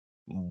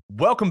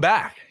Welcome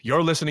back.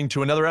 You're listening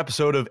to another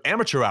episode of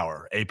Amateur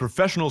Hour, a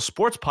professional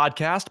sports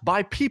podcast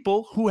by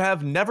people who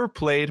have never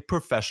played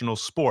professional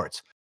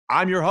sports.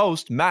 I'm your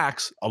host,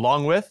 Max,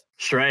 along with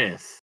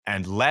Shreyas.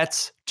 And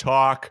let's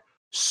talk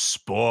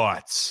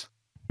sports.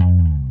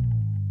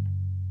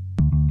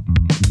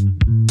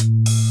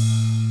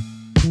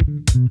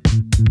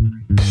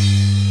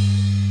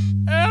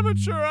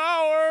 Amateur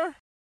Hour.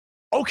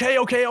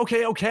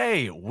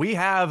 Okay. We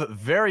have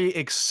very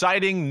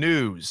exciting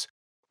news.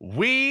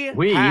 We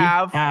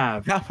have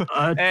a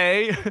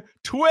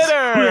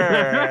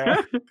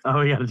Twitter. Oh,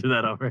 we got to do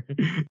that over.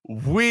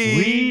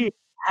 We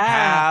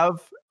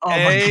have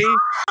a.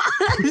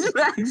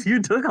 Max,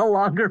 you took a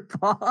longer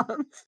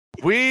pause.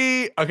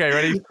 Okay,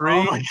 ready?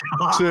 3,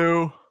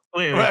 2.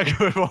 Wait.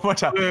 One more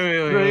time.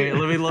 Wait.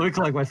 Let me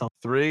collect myself.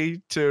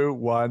 3, 2,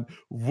 1.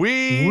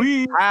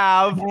 We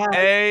have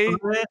a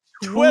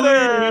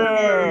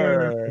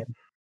Twitter.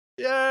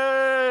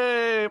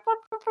 Yay!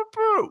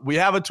 We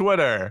have a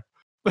Twitter.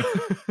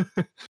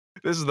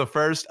 This is the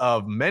first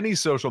of many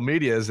social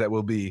medias that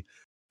will be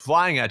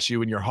flying at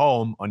you in your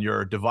home on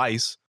your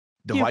devices.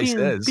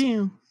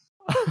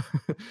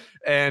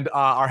 And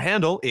our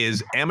handle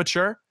is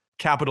amateur,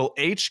 capital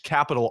H,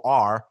 capital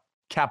R,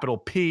 capital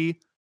P,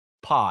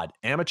 pod.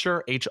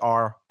 Amateur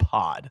HR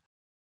pod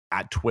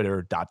at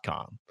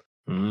twitter.com.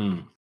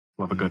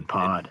 Love a good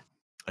pod.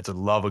 I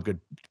love a good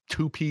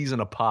 2 P's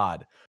in a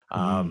pod.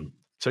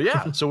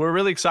 So we're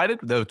really excited.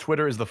 The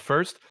Twitter is the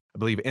first. I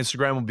believe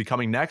Instagram will be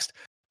coming next.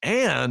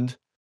 And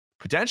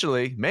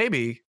potentially,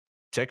 maybe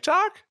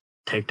TikTok?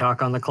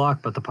 TikTok on the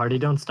clock, but the party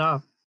don't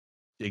stop.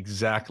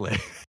 Exactly.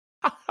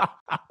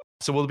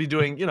 So we'll be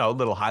doing,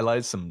 little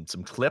highlights, some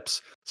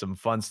clips, some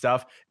fun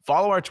stuff.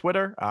 Follow our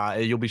Twitter.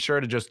 You'll be sure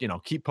to just,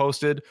 keep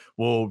posted.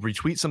 We'll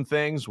retweet some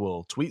things.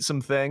 We'll tweet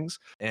some things.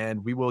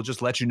 And we will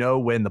just let you know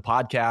when the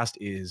podcast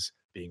is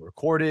being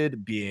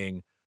recorded,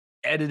 being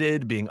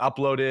edited, being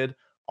uploaded,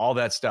 all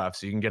that stuff.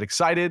 So you can get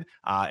excited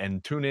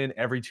and tune in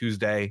every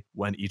Tuesday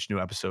when each new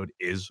episode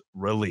is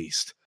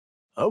released.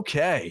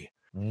 Okay.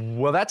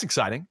 Well, that's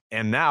exciting.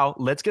 And now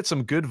let's get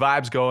some good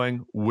vibes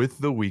going with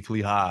the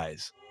weekly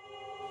highs.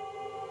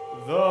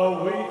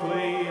 The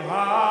weekly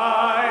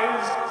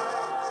highs.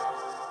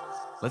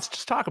 Let's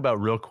just talk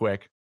about real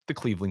quick the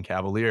Cleveland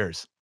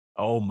Cavaliers.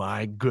 Oh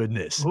my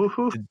goodness.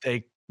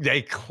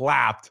 They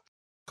clapped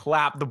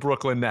the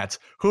Brooklyn Nets,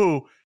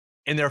 who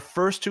in their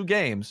first 2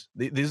 games,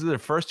 these are their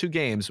first 2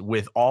 games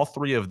with all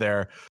 3 of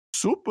their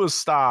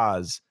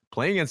superstars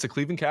playing against the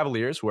Cleveland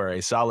Cavaliers, who are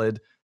a solid,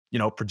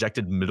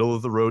 projected middle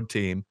of the road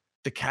team.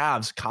 The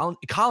Cavs,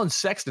 Colin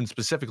Sexton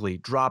specifically,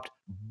 dropped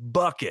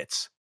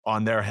buckets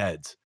on their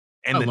heads.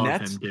 And the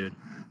Nets, him, dude.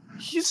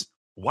 He's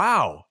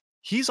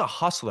a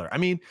hustler. I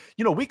mean,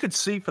 we could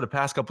see for the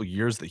past couple of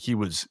years that he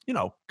was,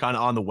 kind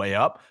of on the way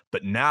up,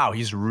 but now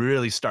he's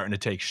really starting to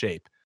take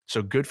shape.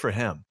 So good for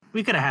him.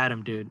 We could have had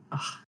him, dude. Ugh.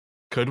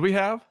 Could we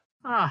have?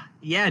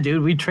 Yeah,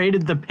 dude. We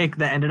traded the pick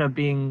that ended up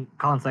being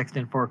Colin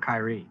Sexton for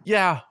Kyrie.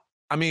 Yeah.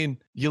 I mean,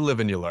 you live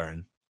and you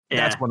learn.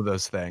 Yeah. That's one of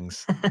those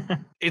things.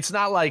 It's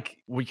not like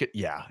we could.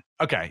 Yeah.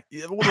 Okay.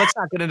 Well, let's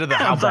not get into the.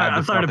 I'm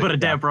sorry to put a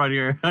damper on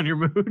your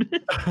mood.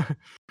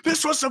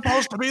 This was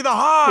supposed to be the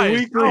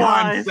high.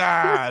 I'm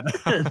sad.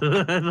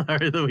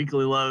 Sorry, the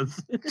weekly lows.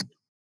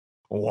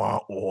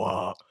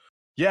 Wah.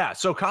 Yeah.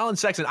 So Colin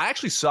Sexton, I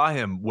actually saw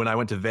him when I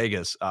went to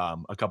Vegas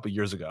a couple of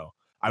years ago.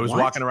 I was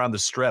walking around the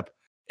strip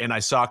and I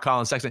saw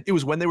Colin Sexton. It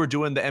was when they were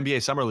doing the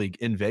NBA Summer League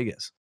in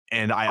Vegas.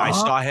 And I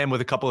saw him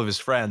with a couple of his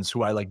friends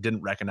who I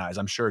didn't recognize.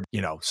 I'm sure,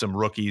 some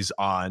rookies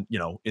on,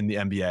 in the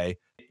NBA.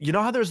 You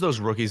know how there's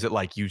those rookies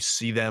that you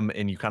see them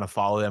and you kind of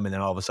follow them and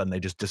then all of a sudden they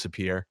just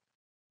disappear?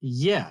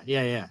 Yeah.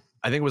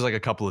 I think it was a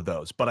couple of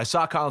those. But I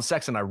saw Colin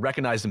Sexton. I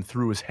recognized him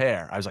through his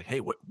hair. I was like,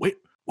 hey, wait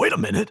a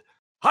minute.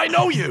 I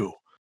know you.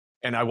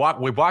 And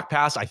we walked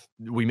past.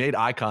 We made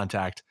eye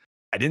contact.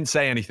 I didn't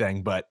say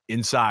anything, but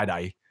inside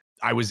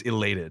I was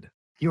elated.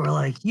 You were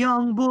like,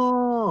 young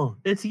bull.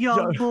 It's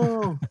young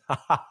bull.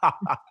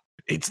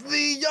 It's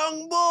the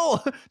young bull.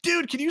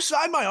 Dude, can you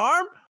sign my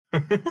arm?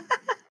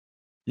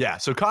 Yeah.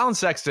 So Colin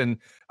Sexton,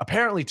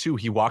 apparently too,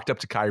 he walked up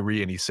to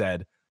Kyrie and he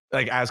said,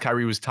 as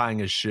Kyrie was tying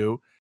his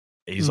shoe,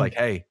 he's like,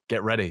 hey,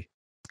 get ready.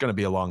 It's going to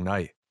be a long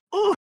night.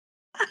 Oh,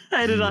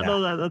 I did not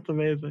know that. That's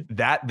amazing.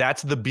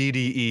 That's the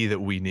BDE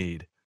that we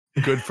need.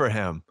 Good for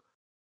him.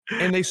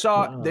 And I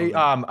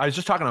was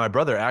just talking to my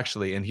brother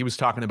actually, and he was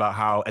talking about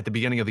how at the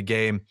beginning of the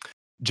game,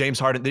 James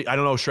Harden, I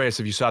don't know, Shreyas,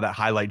 if you saw that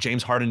highlight,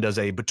 James Harden does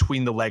a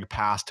between the leg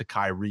pass to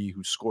Kyrie,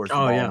 who scores the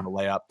ball in the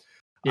layup.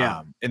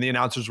 Yeah. And the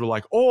announcers were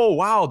like, oh,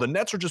 wow, the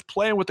Nets are just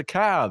playing with the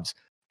Cavs.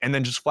 And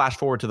then just flash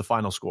forward to the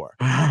final score.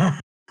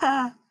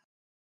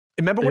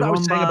 Remember what I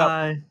was saying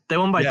about... They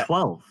won by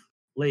 12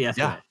 late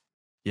yesterday.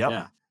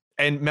 Yeah.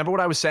 And remember what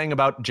I was saying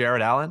about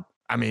Jared Allen?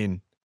 I mean...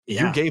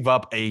 Yeah. You gave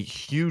up a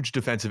huge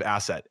defensive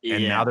asset,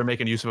 and now they're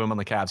making use of him on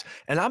the Cavs.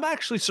 And I'm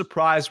actually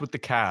surprised with the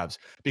Cavs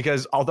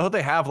because although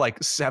they have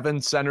 7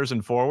 centers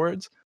and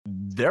forwards,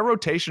 their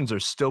rotations are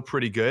still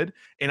pretty good.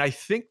 And I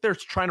think they're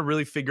trying to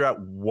really figure out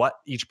what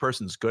each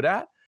person's good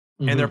at.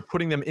 and they're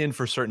putting them in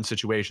for certain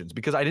situations,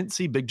 because I didn't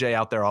see Big J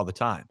out there all the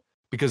time,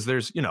 because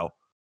there's,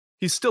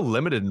 he's still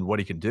limited in what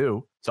he can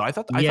do. So I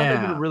thought they did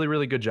a really,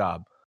 really good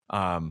job.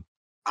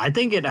 I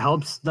think it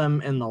helps them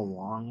in the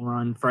long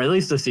run for at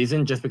least the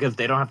season, just because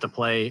they don't have to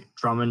play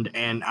Drummond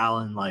and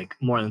Allen like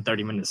more than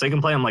 30 minutes. They can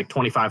play them like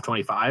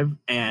 25,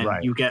 and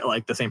you get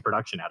like the same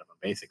production out of them,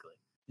 basically.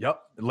 Yep.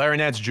 Larry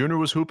Nance Jr.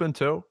 was hooping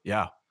too.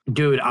 Yeah.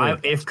 Dude,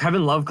 if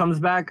Kevin Love comes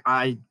back,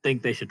 I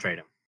think they should trade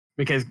him,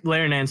 because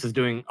Larry Nance is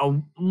doing a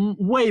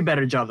way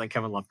better job than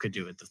Kevin Love could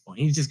do at this point.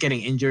 He's just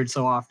getting injured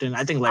so often.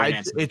 I think Larry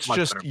Nance is a much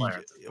better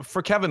player.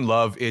 For Kevin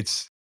Love,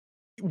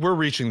 we're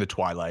reaching the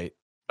twilight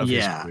of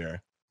his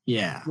career.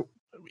 Yeah.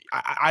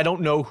 I don't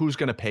know who's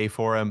going to pay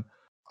for him.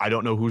 I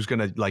don't know who's going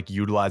to like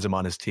utilize him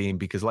on his team,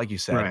 because like you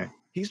said,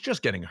 he's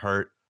just getting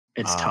hurt.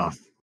 It's tough.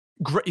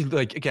 Great.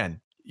 Like, again,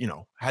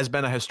 has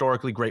been a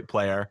historically great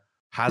player,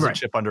 has a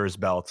chip under his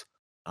belt.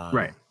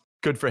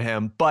 Good for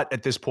him. But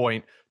at this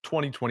point,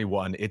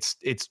 2021, it's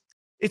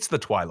the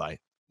twilight.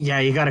 Yeah.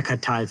 You got to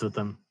cut ties with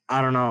him.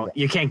 I don't know.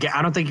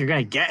 I don't think you're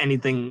going to get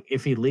anything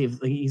if he leaves.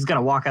 He's going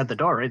to walk out the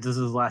door, right? This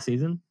is his last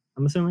season,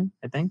 I'm assuming,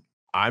 I think.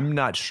 I'm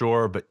not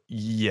sure, but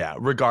yeah,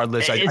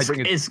 regardless, I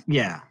think it's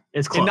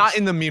close. And not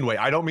in the mean way.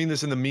 I don't mean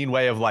this in the mean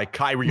way of like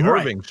Kyrie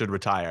Irving should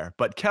retire,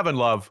 but Kevin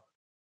Love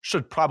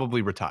should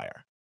probably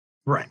retire.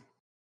 Right.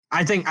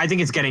 I think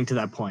it's getting to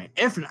that point.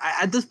 If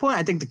at this point,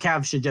 I think the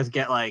Cavs should just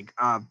get like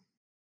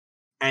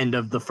end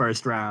of the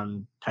first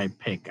round type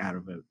pick out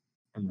of it.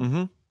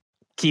 And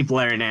keep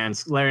Larry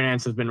Nance. Larry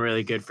Nance has been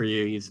really good for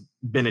you. He's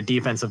been a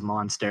defensive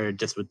monster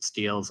just with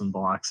steals and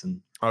blocks and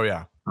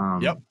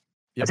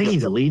I think he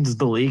leads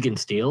the league in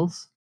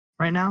steals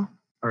right now,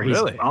 or he's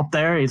up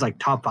there. He's like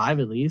top 5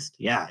 at least.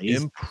 Yeah,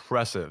 he's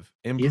impressive.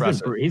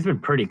 He's been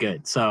pretty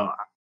good. So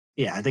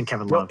yeah, I think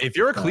Kevin Love. If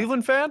you're a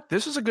Cleveland fan,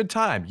 this is a good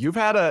time. You've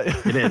had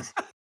it is.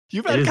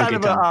 You've had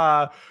kind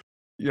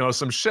of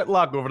some shit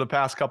luck over the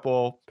past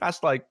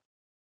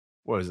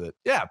what is it?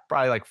 Yeah,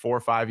 probably like 4 or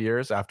 5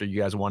 years after you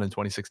guys won in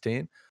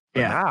 2016. But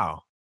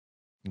now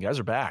you guys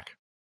are back. I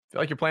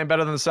feel like you're playing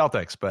better than the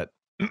Celtics, but.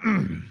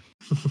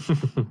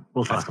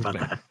 We'll talk about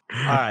that.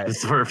 All right. This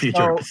is for a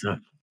future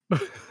episode.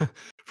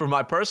 For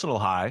my personal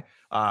high,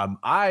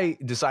 I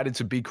decided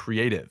to be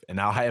creative, and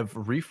now I have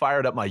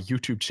refired up my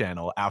YouTube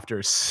channel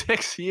after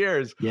 6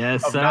 years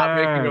of not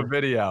making a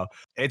video.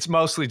 It's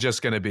mostly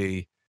just going to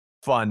be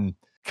fun,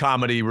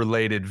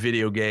 comedy-related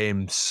video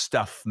game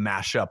stuff,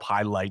 mashup,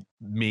 highlight,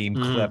 meme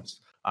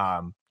clips.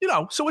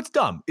 So it's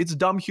dumb. It's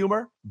dumb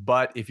humor,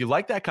 but if you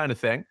like that kind of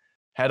thing,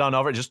 head on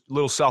over, just a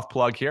little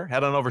self-plug here,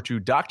 head on over to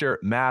Dr.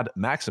 Mad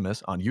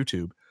Maximus on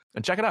YouTube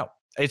and check it out.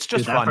 It's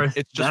just fun.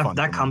 It's just fun.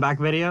 That comeback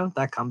video,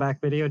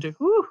 dude.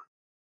 Woo.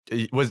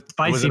 Was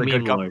spicy it a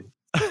meme lord.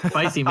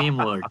 Spicy meme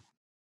lord.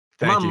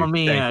 Mamma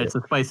mia, it's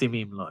a spicy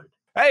meme lord.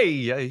 Hey,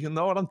 you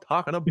know what I'm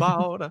talking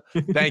about.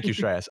 Thank you,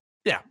 Shreyas.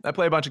 Yeah, I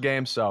play a bunch of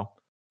games, so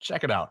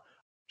check it out.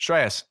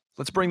 Shreyas,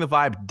 let's bring the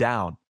vibe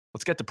down.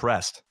 Let's get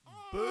depressed.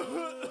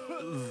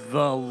 The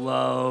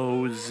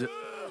lows.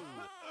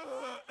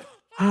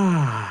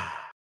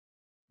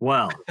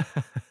 Well,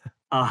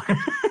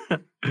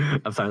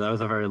 I'm sorry, that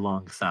was a very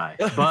long sigh.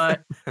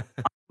 But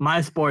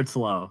my sports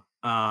low.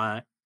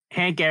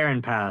 Hank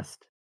Aaron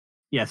passed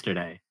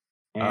yesterday,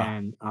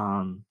 and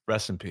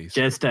rest in peace.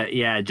 Just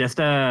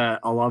a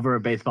lover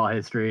of baseball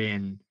history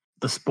and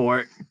the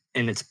sport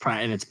in its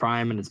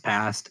prime and its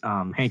past.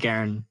 Hank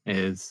Aaron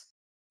is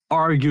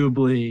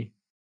arguably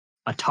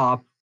a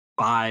top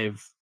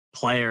 5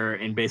 player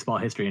in baseball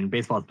history, and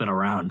baseball's been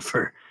around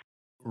for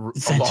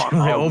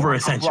over a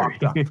century.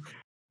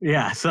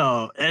 Yeah,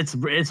 so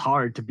it's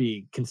hard to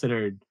be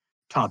considered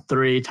top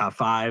 3, top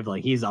 5.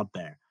 Like, he's up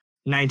there.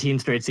 19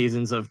 straight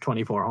seasons of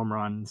 24 home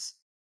runs,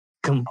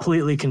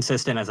 completely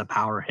consistent as a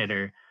power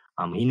hitter.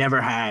 He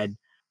never had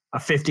a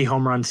 50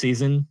 home run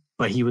season,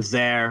 but he was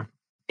there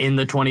in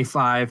the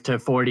 25 to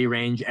 40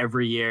 range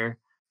every year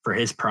for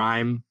his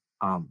prime.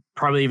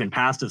 Probably even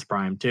past his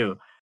prime too.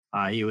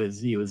 He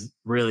was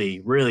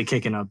really, really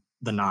kicking up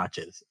the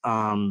notches.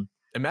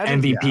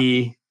 Imagine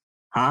MVP,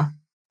 huh?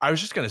 I was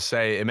just gonna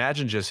say,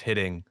 imagine just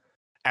hitting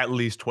at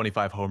least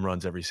 25 home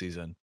runs every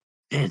season.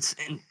 It's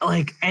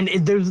like, and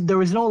there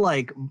was no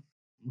like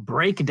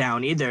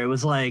breakdown either. It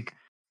was like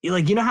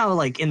you know how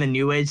like in the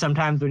new age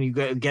sometimes when you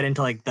get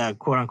into like the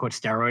quote unquote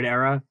steroid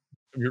era,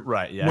 you're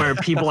right? Yeah, where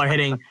people are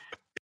hitting.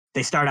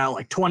 They start out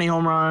like 20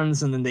 home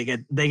runs, and then they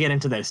get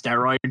into their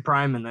steroid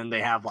prime, and then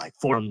they have like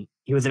 4.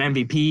 He was an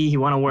MVP. He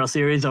won a World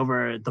Series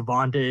over the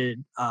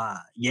vaunted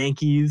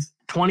Yankees.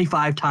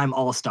 25-time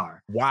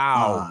All-Star.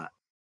 Wow.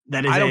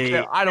 That is I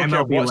don't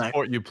care what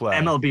sport you play.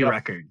 MLB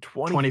record.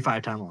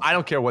 25-time All-Star. I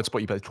don't care what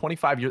sport you play.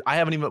 25 years.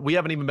 We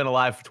haven't even been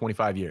alive for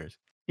 25 years.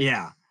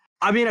 Yeah.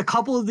 I mean, a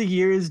couple of the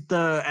years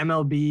the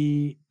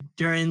MLB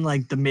during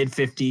like the mid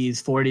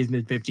 50s, 40s,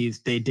 mid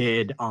 50s, they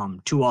did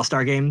 2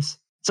 All-Star games.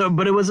 So,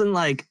 but it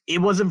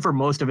wasn't for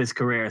most of his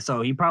career.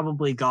 So he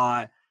probably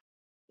got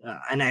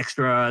an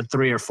extra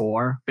 3 or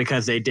 4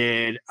 because they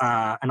did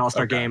an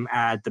All-Star game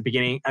at the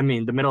beginning. I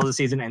mean, the middle of the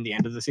season and the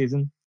end of the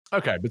season.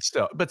 Okay,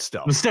 but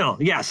still,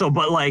 yeah. So,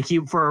 but like he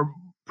for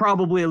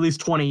probably at least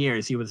 20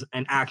 years, he was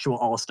an actual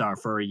all-star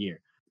for a year,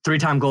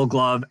 3-time Gold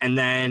Glove, and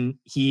then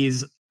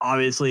he's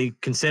obviously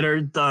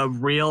considered the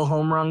real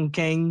home run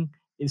king.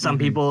 Some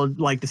people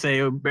like to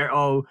say,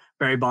 oh,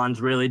 Barry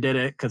Bonds really did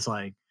it because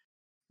like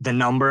the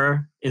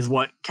number is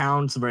what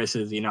counts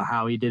versus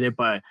how he did it,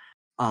 but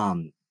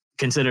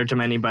considered to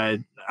many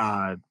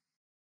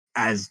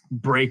as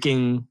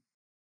breaking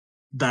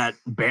that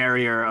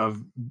barrier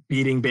of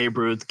beating Babe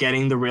Ruth,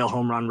 getting the real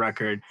home run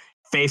record,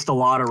 faced a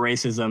lot of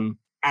racism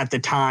at the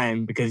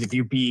time because if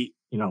you beat,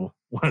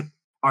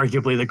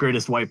 arguably the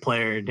greatest white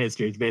player in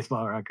history's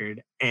baseball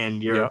record,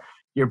 and you're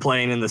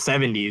playing in the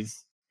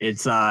 70s,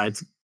 it's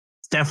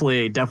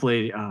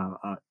definitely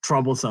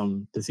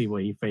troublesome to see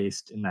what he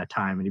faced in that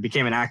time, and he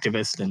became an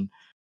activist, and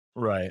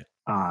right.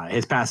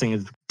 His passing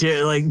is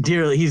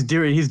he's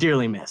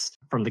dearly missed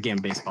from the game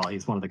of baseball.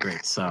 He's one of the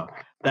greats. So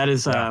that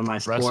is my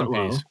sport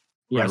low.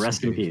 Yeah,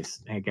 rest in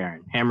peace, Hank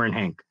Aaron, Hammer and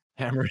Hank.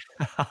 Hammer.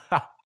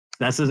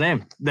 That's his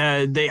name.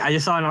 I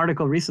just saw an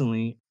article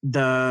recently.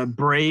 The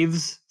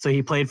Braves. So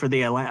he played for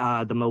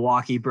the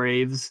Milwaukee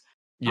Braves.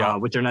 Yeah,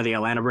 which are now the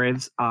Atlanta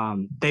Braves.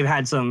 They've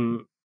had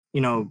some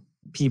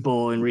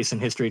people in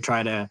recent history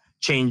try to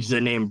change the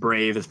name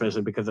Brave,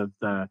 especially because of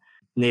the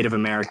Native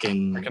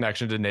American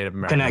connection to Native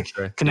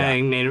American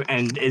connecting Native,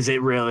 and is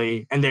it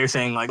really? And they're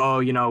saying like,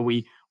 oh,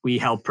 we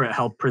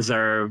help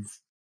preserve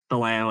the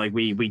land, like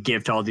we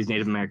give to all these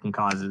Native American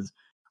causes.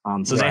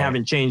 So they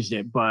haven't changed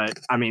it, but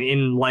I mean,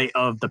 in light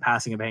of the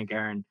passing of Hank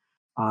Aaron,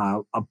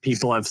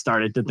 people have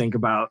started to think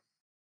about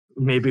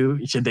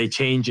maybe should they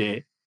change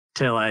it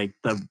to like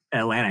the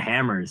Atlanta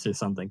Hammers or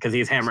something because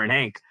he's Hammer and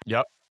Hank.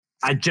 Yep.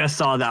 I just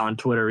saw that on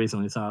Twitter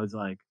recently, so I was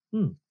like,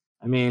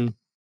 I mean,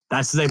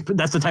 that's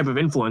the type of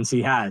influence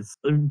he has.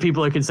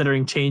 People are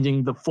considering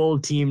changing the full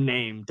team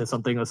name to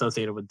something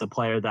associated with the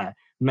player that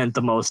meant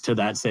the most to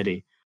that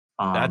city.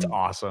 That's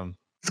awesome.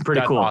 It's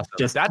pretty cool. Awesome.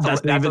 Just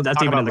that's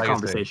even in the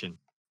conversation.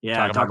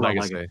 Yeah, talk about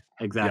legacy.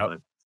 Exactly.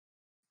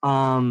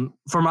 Yep.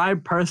 For my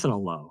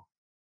personal low,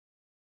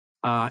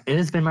 it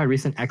has been my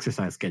recent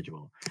exercise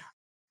schedule.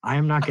 I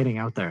am not getting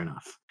out there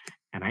enough,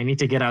 and I need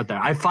to get out there.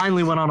 I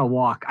finally went on a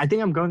walk. I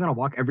think I'm going on a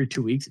walk every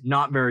 2 weeks.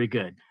 Not very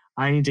good.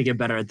 I need to get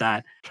better at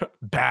that.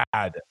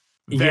 Bad.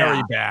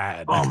 Very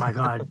bad. Oh my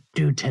God.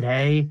 Dude,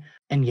 today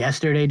and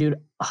yesterday, dude,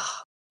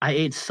 I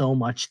ate so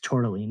much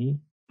tortellini.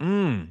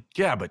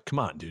 Yeah, but come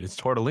on, dude. It's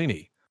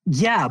tortellini.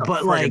 Yeah,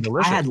 but like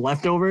delicious. I had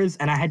leftovers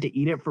and I had to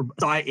eat it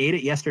so I ate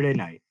it yesterday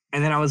night.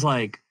 And then I was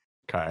like,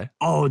 okay.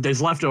 Oh,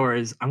 there's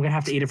leftovers. I'm gonna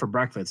have to eat it for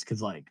breakfast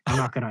because like I'm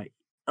not gonna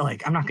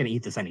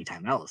eat this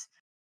anytime else.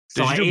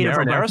 So I ate it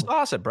for breakfast.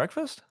 Sauce at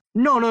breakfast?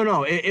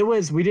 No. It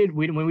was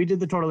when we did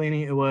the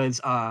tortellini, it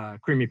was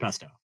creamy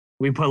pesto.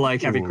 We put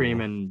like heavy cream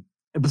and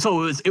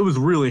so it was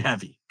really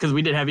heavy because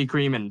we did heavy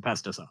cream and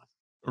pesto sauce.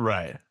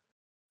 Right.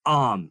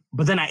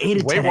 But then I ate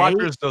it Weight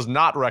Watchers does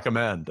not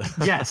recommend.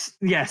 Yes,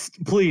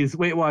 please,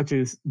 Weight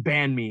Watchers,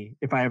 ban me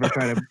if I ever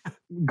try to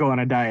go on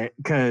a diet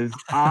because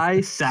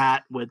I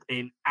sat with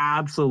an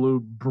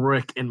absolute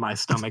brick in my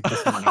stomach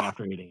this morning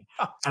after eating,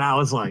 and I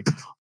was like,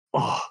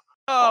 oh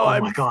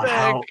my God,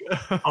 how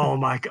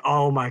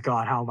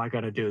am I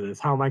gonna do this?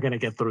 How am I gonna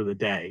get through the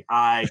day?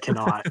 I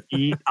cannot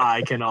eat.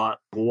 I cannot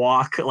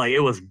walk. Like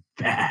it was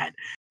bad.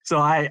 So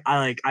I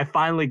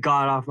finally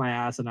got off my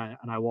ass and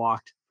I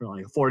walked for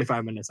like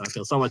 45 minutes. I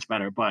feel so much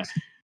better, but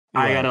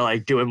I gotta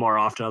like do it more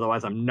often.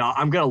 Otherwise, I'm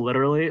gonna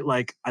literally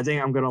I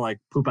think I'm gonna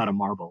poop out a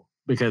marble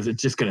because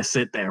it's just gonna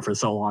sit there for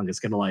so long. It's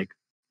gonna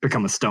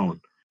become a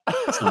stone.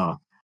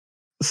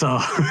 So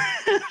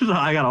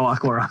I gotta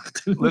walk more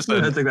often.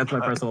 Listen, I think that's my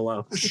personal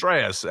low.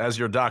 Shreyas, as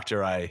your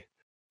doctor, I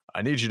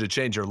need you to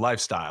change your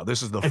lifestyle.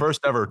 This is the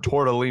first ever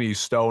tortellini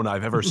stone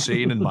I've ever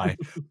seen in my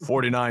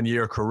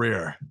 49-year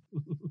career.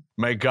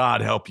 May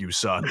God help you,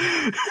 son.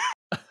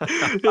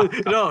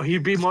 No,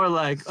 he'd be more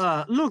like,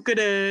 look at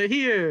it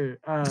here.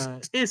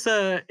 It's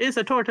a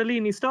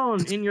tortellini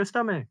stone in your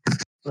stomach.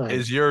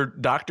 Is your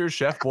doctor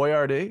Chef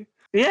Boyardee?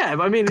 Yeah,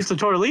 I mean, it's a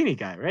tortellini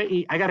guy,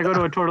 right? I got to go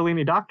to a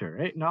tortellini doctor,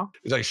 right? No?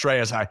 He's like,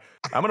 Shreyas,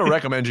 I'm going to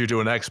recommend you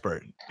to an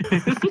expert.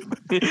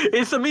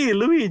 It's me,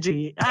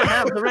 Luigi. I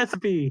have the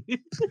recipe.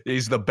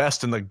 He's the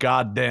best in the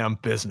goddamn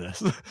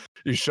business.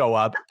 You show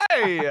up.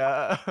 Hey,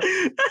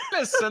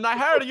 listen, I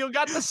heard you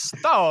got the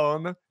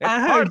stone.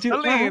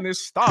 Tortellini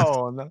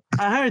stone.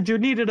 I heard you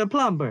needed a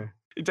plumber.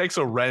 He takes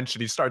a wrench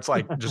and he starts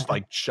just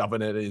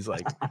shoving it. And he's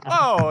like,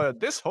 oh,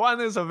 this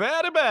one is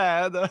very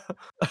bad.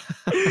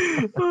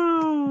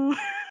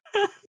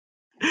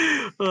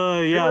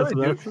 Yeah,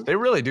 they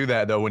really do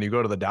that though. When you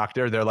go to the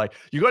doctor, they're like,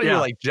 you go to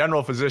your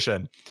general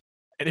physician,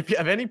 and if you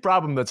have any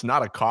problem that's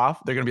not a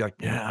cough, they're gonna be like,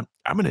 yeah,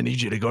 I'm gonna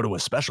need you to go to a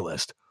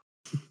specialist.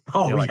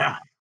 Oh yeah.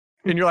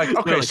 And you're like,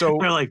 okay, so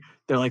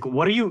they're like,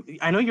 what are you?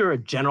 I know you're a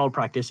general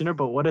practitioner,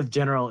 but what does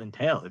general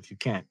entail if you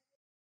can't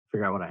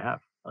figure out what I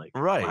have?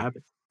 Right. What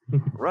happens?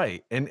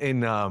 Right. And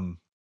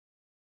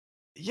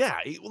yeah,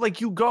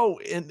 you go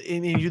and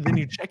then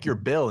you check your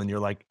bill and you're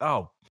like,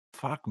 oh,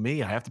 fuck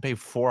me. I have to pay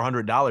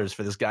 $400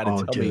 for this guy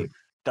to tell me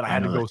that I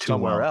had to know go that too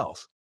somewhere well.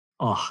 else.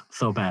 Oh,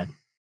 so bad.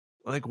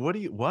 Like,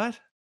 what?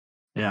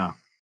 Yeah.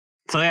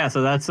 So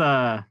that's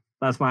my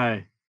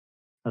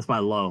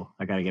low.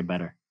 I gotta get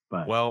better,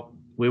 but Well,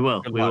 we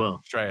will. good We luck,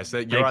 will. Shreyas.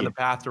 That you're Thank on the you.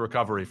 path to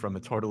recovery from the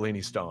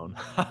tortellini stone.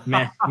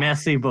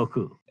 Merci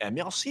beaucoup. And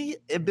merci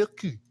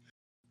beaucoup.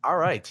 All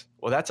right.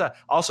 Well, that's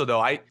also though.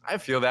 I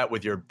feel that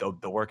with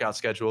the workout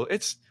schedule,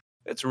 it's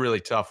really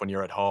tough when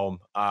you're at home.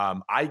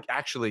 I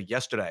actually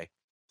yesterday,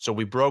 so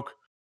we broke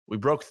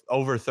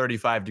over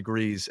 35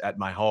 degrees at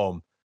my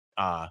home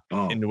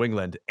in New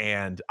England,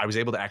 and I was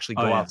able to actually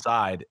go yeah.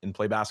 outside and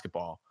play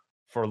basketball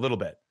for a little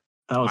bit.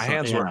 That was My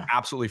hands were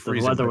absolutely The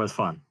freezing. weather was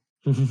fun.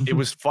 It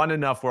was fun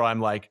enough where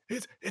I'm like,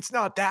 it's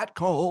not that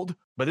cold.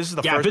 But this is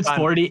the first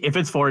time. If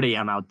it's 40,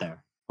 I'm out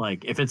there.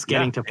 Like if it's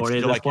getting to 40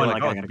 at this point,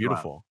 like oh, I it's gotta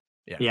beautiful.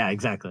 Yeah,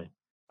 exactly.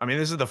 I mean,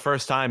 this is the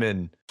first time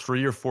in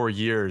 3 or 4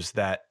 years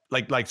that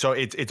so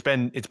it's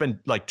been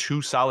like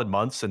 2 solid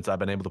months since I've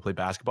been able to play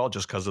basketball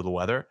just because of the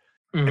weather.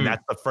 And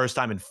that's the first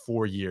time in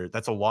 4 years.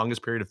 That's the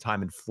longest period of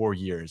time in 4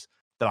 years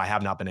that I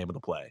have not been able to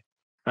play.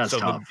 That's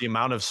tough. The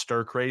amount of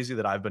stir crazy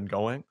that I've been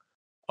going,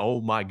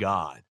 oh my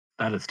God.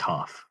 That is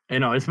tough.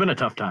 It's been a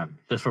tough time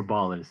just for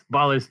ballers.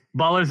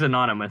 Ballers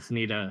Anonymous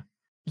need a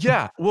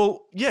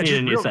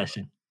new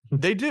session.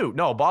 They do.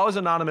 No, Ballers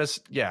Anonymous.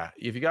 Yeah.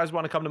 If you guys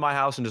want to come to my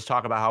house and just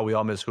talk about how we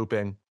all miss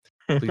hooping,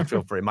 please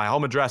feel free. My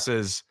home address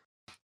is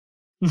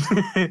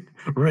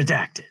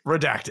redacted.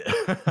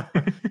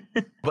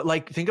 But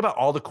like, think about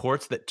all the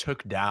courts that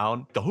took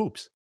down the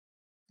hoops,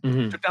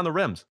 took down the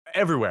rims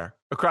everywhere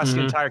across the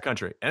entire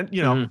country. And,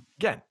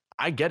 again,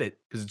 I get it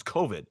because it's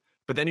COVID.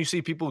 But then you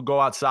see people go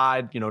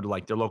outside, to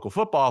like their local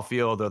football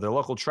field or their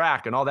local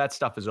track, and all that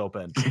stuff is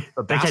open.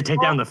 They can't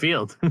take down the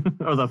field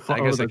or the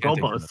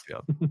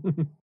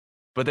goalpost.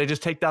 But they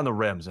just take down the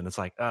rims, and it's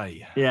like, oh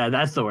yeah. Yeah,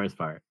 that's the worst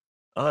part.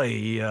 Oh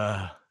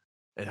yeah,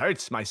 it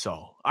hurts my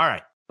soul. All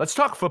right, let's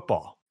talk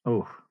football.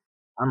 Oh,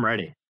 I'm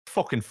ready.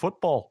 Fucking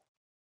football.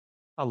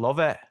 I love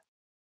it.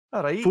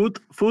 All right.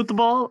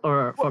 Football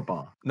or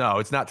football? No,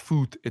 it's not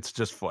foot. It's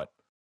just foot.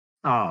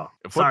 Oh,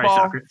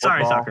 football,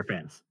 sorry, soccer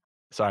fans.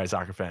 Sorry,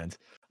 soccer fans.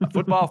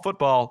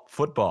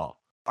 Football.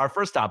 Our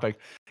first topic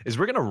is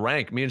we're going to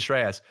rank, me and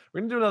Shreyas,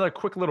 we're going to do another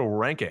quick little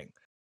ranking.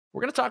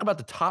 We're going to talk about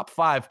the top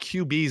 5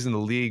 QBs in the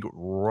league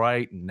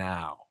right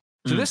now.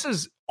 So this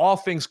is all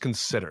things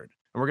considered.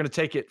 And we're going to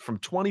take it from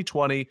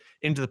 2020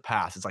 into the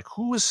past. It's like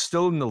who is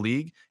still in the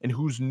league and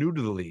who's new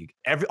to the league.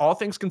 All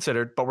things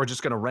considered, but we're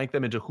just going to rank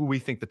them into who we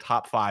think the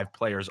top 5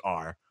 players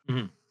are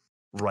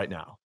right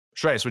now.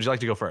 Shreyas, would you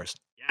like to go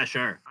first? Yeah,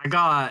 sure. I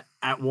got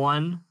at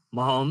 1,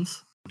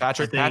 Mahomes.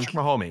 Patrick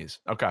Mahomes.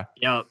 Okay.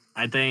 Yep.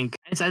 I think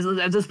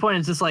at this point,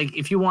 it's just like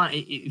if you want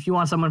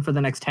someone for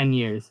the next 10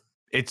 years,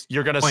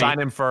 you're going to sign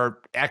him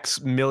for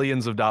X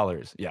millions of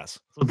dollars. Yes.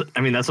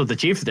 That's what the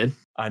Chiefs did.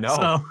 I know.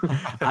 So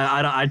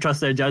I trust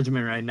their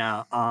judgment right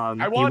now.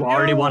 You've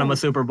already won him a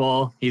Super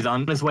Bowl. He's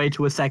on his way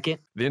to a second.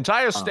 The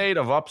entire state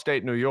of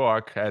upstate New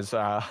York has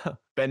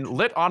been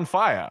lit on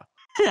fire.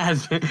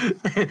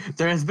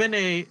 There has been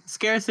a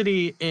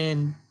scarcity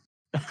in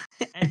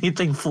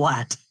anything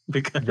flat.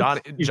 Because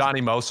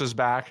Johnny Mosa's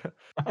back.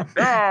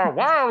 There are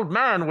wild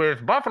men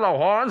with buffalo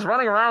horns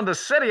running around the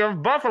city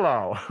of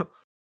Buffalo.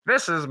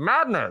 This is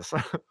madness.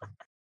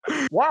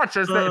 Watch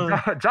as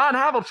John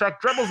Havlicek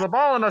dribbles the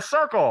ball in a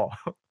circle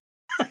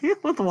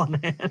with one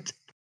hand.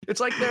 It's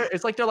like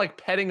they're like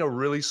petting a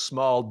really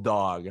small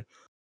dog, and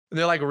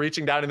they're like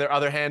reaching down, and their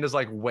other hand is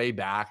like way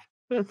back.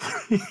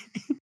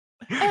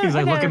 He's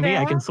like, look at me,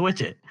 I can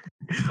switch it,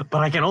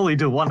 but I can only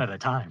do one at a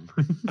time.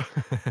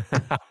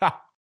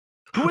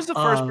 Who was the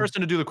first person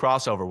to do the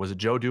crossover? Was it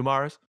Joe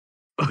Dumars?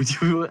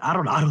 I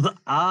don't know.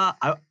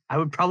 I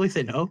would probably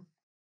say no.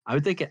 I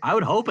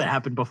would hope it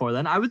happened before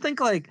then. I would think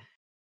I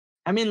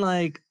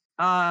would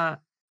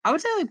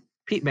say like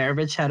Pete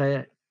Maravich had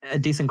a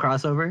decent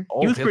crossover. Oh,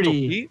 he was Pistol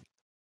pretty. Pete?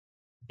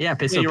 Yeah,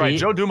 Pistol Pete. Right.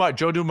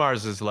 Joe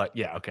Dumars is like,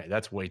 yeah, okay,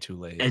 that's way too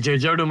late. Yeah,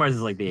 Joe Dumars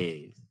is like the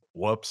 80s.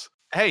 Whoops.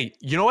 Hey,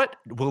 you know what?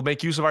 We'll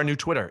make use of our new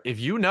Twitter. If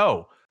you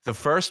know the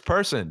first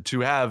person to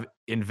have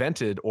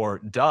invented or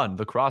done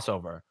the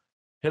crossover,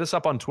 hit us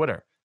up on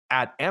Twitter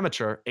at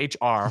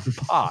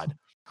amateurhrpod.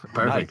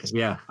 Perfect. Nice.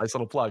 Yeah. Nice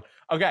little plug.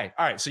 Okay.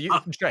 All right. So you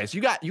got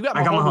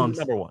Mahomes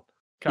number 1.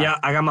 Okay. Yeah,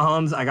 I got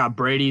Mahomes. I got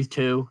Brady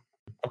too.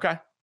 Okay.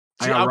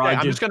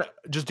 I'm just gonna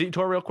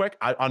detour real quick.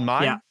 On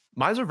mine,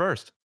 mine's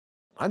reversed.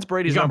 Mine's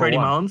Brady's number 1.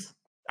 Mahomes?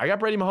 I got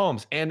Brady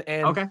Mahomes. And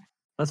okay.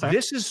 That's fair.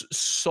 This is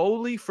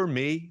solely for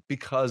me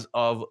because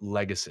of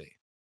legacy.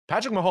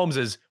 Patrick Mahomes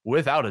is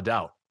without a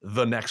doubt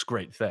the next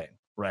great thing.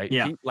 Right.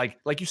 Yeah.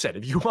 Like you said,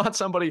 if you want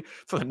somebody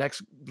for the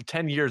next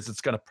 10 years,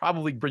 it's going to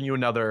probably bring you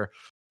another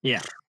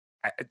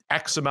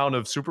X amount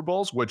of Super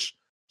Bowls, which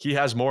he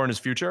has more in his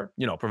future,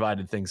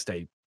 provided things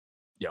stay,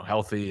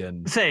 healthy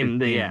and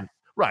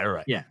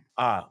Right.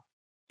 Yeah.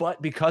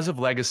 But because of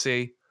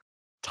legacy,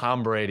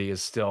 Tom Brady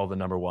is still the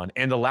number 1.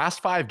 And the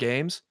last 5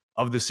 games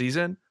of the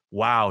season,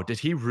 wow, did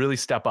he really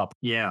step up?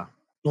 Yeah.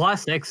 The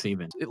last 6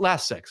 even.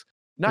 Last 6.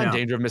 Not in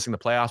danger of missing the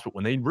playoffs, but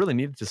when they really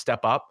needed to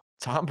step up,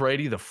 Tom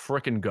Brady, the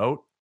frickin'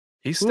 GOAT,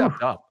 He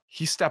stepped up.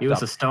 He stepped He was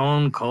up. a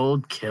stone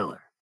cold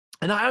killer.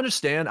 And I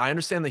understand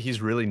that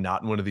he's really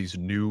not one of these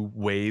new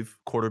wave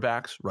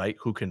quarterbacks, right?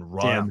 Who can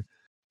run,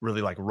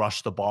 really like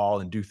rush the ball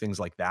and do things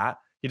like that.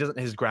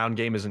 His ground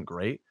game isn't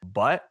great,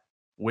 but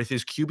with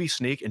his QB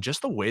sneak and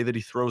just the way that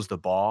he throws the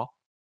ball,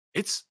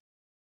 it's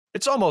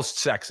almost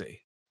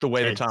sexy the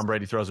way that Tom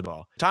Brady throws the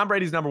ball. Tom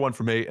Brady's number 1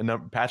 for me, and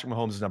Patrick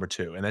Mahomes is number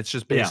 2, and that's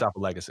just based off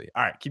of legacy.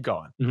 All right, keep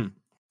going. Mm-hmm.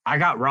 I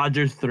got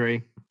Rodgers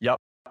 3. Yep,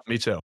 me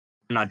too.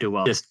 Not do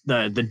well. Just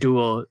the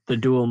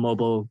dual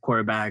mobile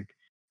quarterback,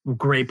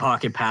 great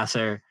pocket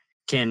passer,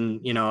 can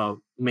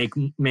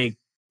make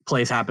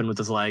plays happen with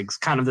his legs.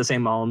 Kind of the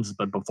same Mahomes,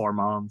 but before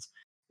Mahomes.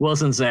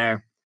 Wilson's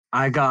there.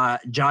 I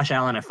got Josh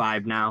Allen at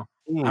 5 now.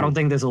 Ooh. I don't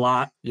think there's a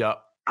lot. Yeah.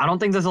 I don't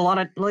think there's a lot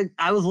of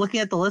I was looking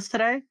at the list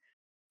today.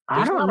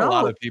 There's not a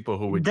lot of people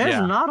who would.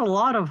 There's not a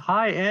lot of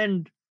high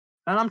end,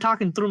 and I'm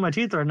talking through my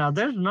teeth right now.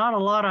 There's not a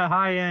lot of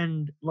high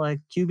end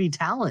QB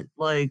talent.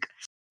 I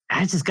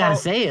just gotta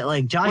say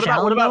it. Josh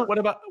Allen.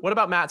 What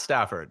about Matt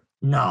Stafford?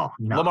 No.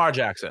 Lamar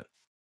Jackson.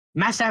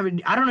 Matt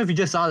Stafford. I don't know if you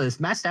just saw this.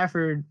 Matt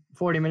Stafford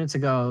 40 minutes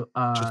ago.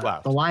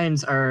 The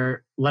Lions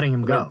are letting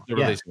him go. They're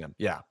releasing him.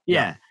 Yeah.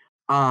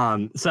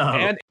 So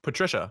and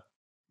Patricia.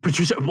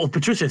 Well,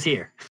 Patricia's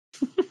here.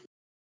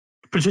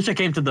 Patricia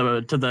came to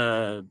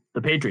the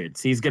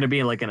Patriots. He's gonna be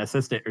an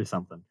assistant or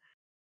something.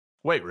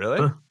 Wait,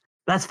 really?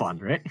 That's fun,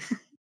 right?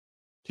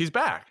 He's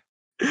back.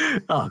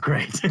 Oh,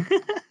 great.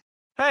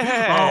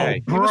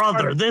 Hey,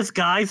 brother, this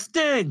guy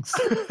stinks.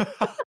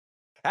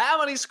 How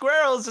many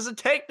squirrels does it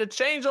take to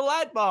change a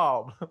light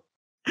bulb?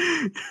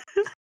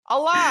 A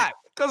lot,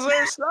 because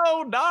they're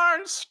so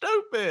darn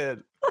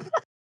stupid.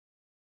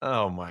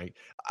 Oh my.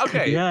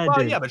 Okay. Yeah,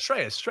 but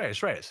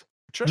Shreyas.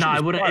 No, I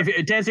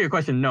wouldn't. To answer your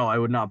question, no, I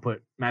would not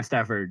put Matt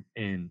Stafford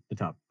in the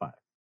top 5.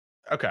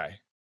 Okay.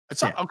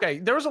 Okay.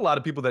 There was a lot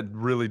of people that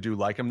really do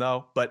like him,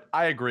 though. But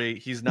I agree,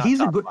 he's not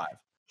top 5.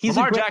 He's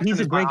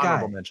a great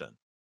guy. Mention.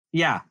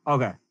 Yeah.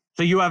 Okay.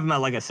 So you have him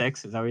at a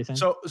 6? Is that what you're saying?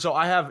 So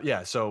I have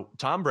So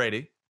Tom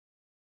Brady,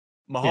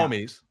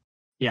 Mahomes,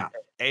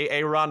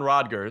 Aaron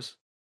Rodgers.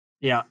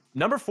 Yeah.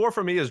 Number 4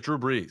 for me is Drew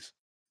Brees.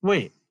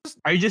 Wait.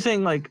 Are you just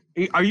saying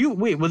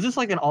was this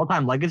an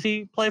all-time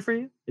legacy play for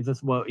you? Is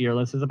this what your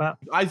list is about?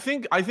 I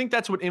think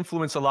that's what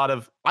influenced a lot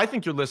of. I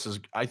think your list is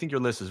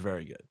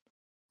very good.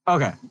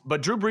 Okay.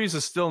 But Drew Brees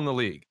is still in the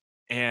league,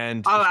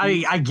 and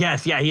I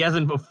guess he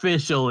hasn't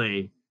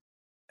officially.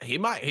 He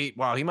might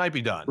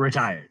be done.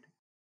 Retired.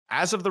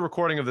 As of the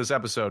recording of this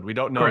episode, we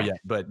don't know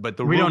yet. But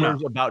the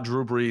rumors about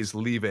Drew Brees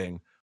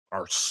leaving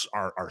are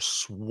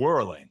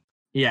swirling.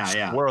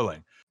 Yeah.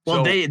 Swirling.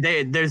 Well,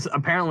 there's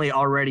apparently he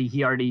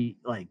already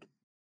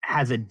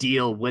has a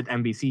deal with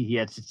NBC. He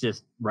has to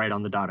just write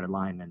on the dotted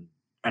line and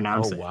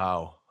announce it. Oh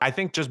wow! I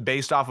think just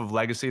based off of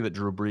legacy, that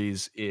Drew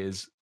Brees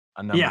is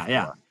a number 4.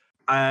 Yeah.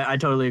 I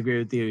totally agree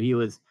with you. He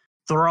was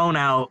thrown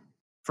out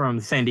from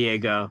San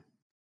Diego,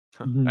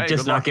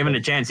 just not given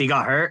a chance. He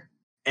got hurt,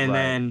 and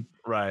then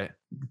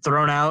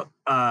thrown out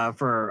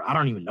for I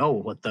don't even know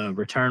what the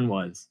return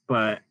was,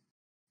 but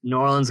New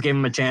Orleans gave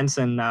him a chance,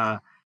 and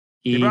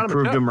he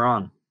proved him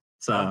wrong.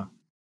 So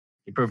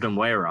he proved him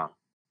way wrong.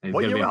 He's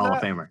going to be a Hall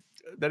of Famer.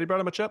 That he brought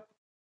him a chip?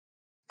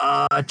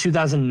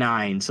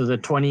 2009. So the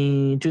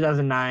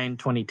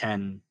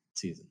 2009-2010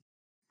 season.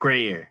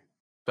 Great year.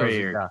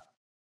 Yeah.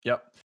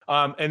 Yep.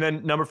 And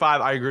then number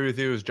 5, I agree with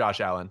you, is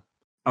Josh Allen.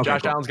 Okay,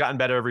 Josh Allen's gotten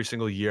better every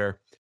single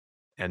year.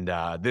 And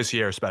this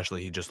year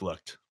especially, he just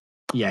looked.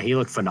 Yeah, he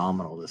looked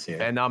phenomenal this year.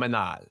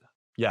 Phenomenal.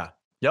 Yeah.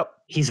 Yep.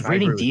 He's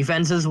reading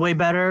defenses way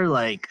better.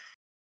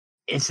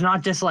 It's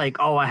not just I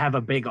have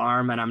a big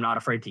arm and I'm not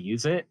afraid to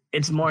use it.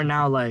 It's more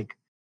now oh,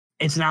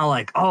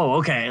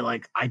 okay,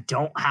 I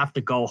don't have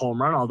to go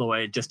home run all the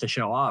way just to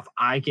show off.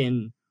 I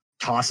can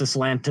toss a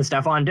slant to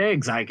Stephon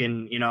Diggs. I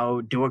can,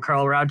 do a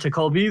curl route to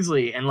Cole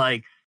Beasley and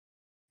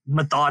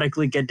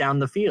methodically get down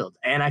the field.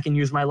 And I can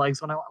use my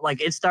legs when I want.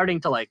 It's starting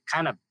to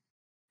kind of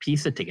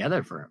piece it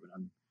together for him.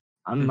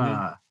 I'm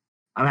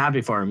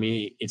happy for him.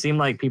 It seemed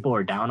like people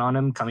were down on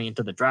him coming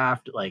into the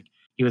draft.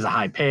 He was a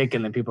high pick,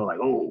 and then people were like,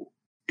 oh,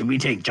 did we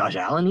take Josh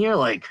Allen here?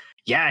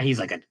 Yeah, he's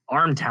an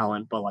arm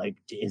talent, but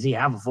does he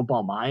have a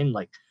football mind?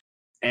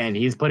 And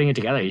he's putting it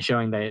together. He's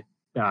showing that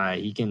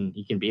he can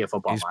be a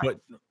football mind.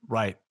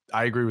 Right.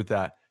 I agree with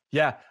that.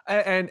 Yeah.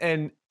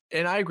 And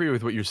I agree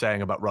with what you're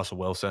saying about Russell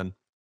Wilson.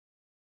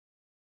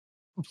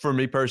 For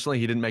me personally,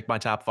 he didn't make my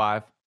top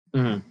 5,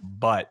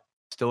 but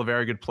still a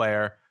very good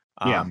player.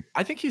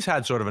 I think he's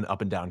had sort of an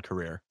up and down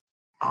career.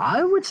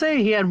 I would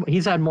say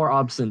he's had more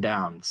ups and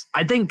downs.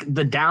 I think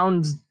the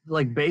downs,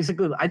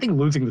 basically, I think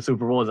losing the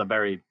Super Bowl is a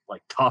very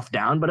tough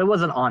down, but it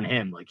wasn't on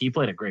him. He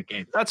played a great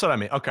game. That's what I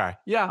mean. Okay,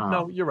 yeah,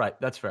 no, you're right.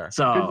 That's fair.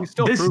 So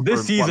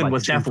this season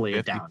was definitely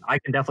a down. I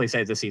can definitely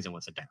say this season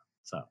was a down.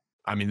 So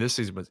I mean, this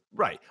season was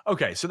right.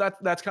 Okay, so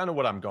that's kind of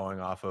what I'm going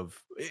off of.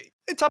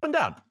 It's up and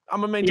down. I'm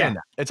gonna maintain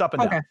that. It's up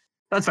and down.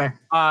 That's fair.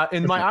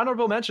 And my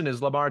honorable mention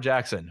is Lamar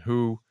Jackson,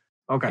 who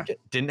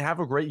didn't have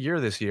a great year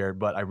this year,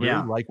 but I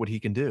really like what he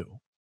can do.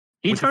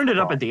 He turned it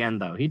up at the end,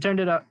 though. He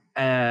turned it up.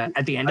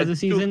 at the end of the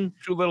season.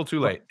 Too little, too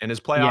late, and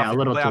his Yeah, a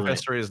little too playoff late.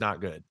 history is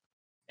not good.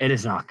 It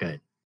is not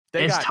good.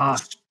 They It's got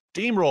tough.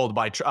 steamrolled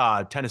by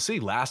Tennessee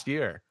last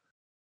year.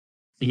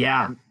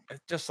 Yeah, And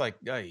it's just like,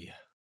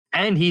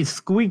 and he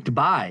squeaked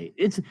by.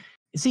 It's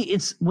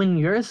when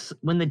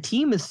the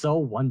team is so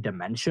one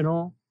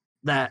dimensional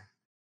that,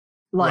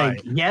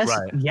 like,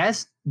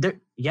 right.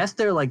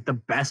 they're like the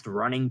best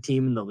running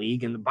team in the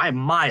league, and by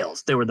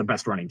miles they were the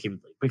best running team in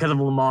the league because of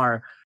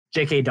Lamar,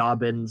 J.K.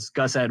 Dobbins,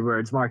 Gus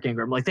Edwards, Mark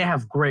Ingram. Like, they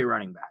have great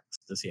running backs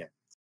this year.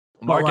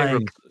 Mark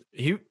Ingram,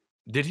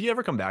 did he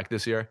ever come back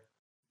this year?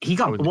 He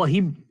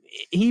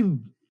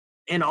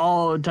in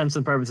all intents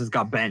and purposes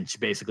got benched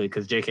basically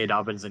because J.K.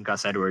 Dobbins and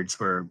Gus Edwards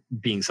were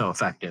being so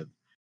effective.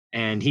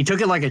 And he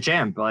took it like a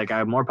champ. Like, I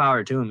have more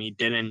power to him. He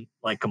didn't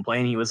like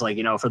complain. He was like,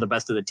 for the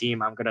best of the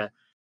team, I'm gonna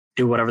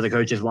do whatever the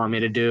coaches want me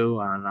to do,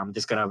 and I'm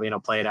just gonna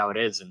play it how it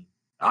is. And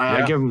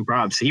I give him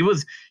props. He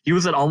was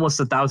an almost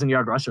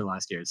 1,000-yard rusher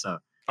last year. So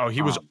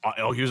he was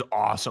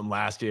awesome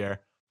last year.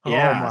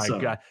 Yeah, oh my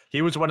god,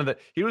 he was one of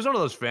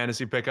those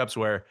fantasy pickups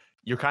where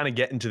you're kind of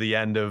getting to the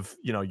end of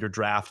your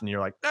draft and you're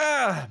like,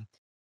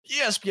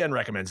 ESPN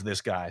recommends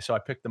this guy, so I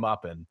picked him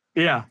up and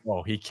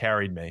he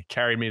carried me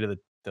to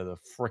the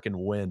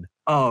freaking win.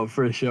 Oh,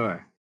 for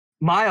sure.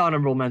 My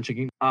honorable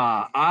mention,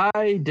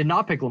 I did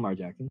not pick Lamar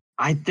Jackson.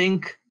 I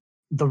think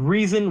the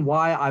reason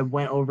why I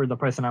went over the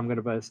person I'm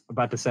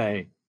about to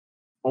say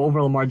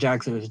over Lamar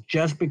Jackson is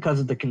just because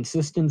of the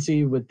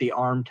consistency with the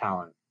arm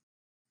talent.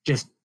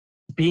 Just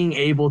being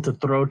able to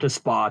throw to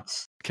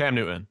spots. Cam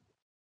Newton.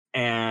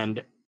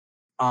 And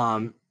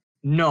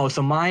no,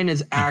 so mine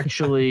is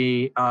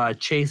actually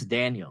Chase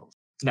Daniels.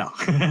 No.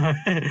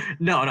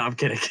 no, I'm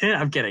kidding.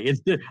 I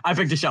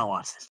picked Deshaun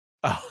Watson.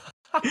 Oh.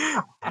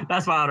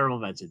 That's my honorable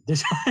mention.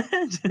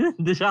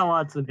 Deshaun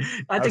Watson.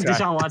 I think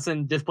Deshaun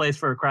Watson just plays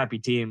for a crappy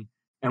team.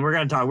 And we're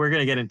going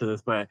to get into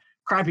this, but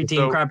crappy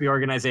team, crappy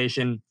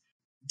organization,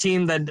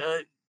 team that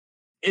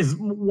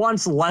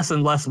wants less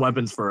and less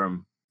weapons for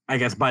him, I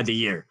guess, by the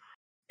year.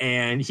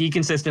 And he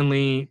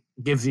consistently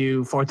gives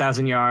you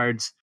 4,000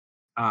 yards,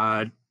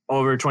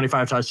 over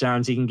 25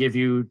 touchdowns. He can give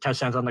you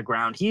touchdowns on the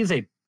ground. He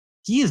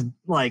is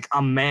like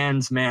a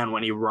man's man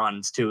when he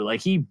runs too.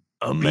 Like, he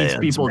beats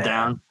people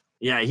down.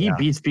 Yeah, he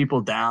beats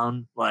people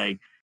down. Like,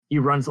 he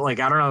runs, like,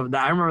 I don't know.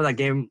 I remember that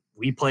game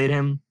we played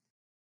him.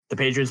 The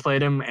Patriots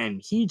played him,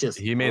 and he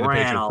made the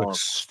Patriots look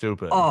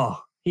stupid.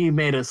 Oh, he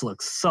made us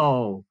look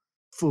so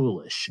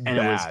foolish, and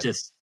it was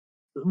just,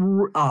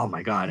 oh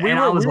my god. We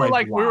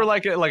were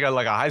like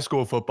a high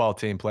school football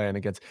team playing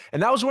against,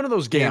 and that was one of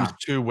those games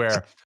too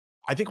where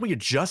I think we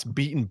had just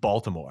beaten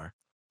Baltimore.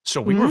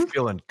 So we were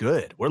feeling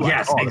good. We're like,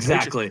 yes,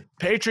 exactly.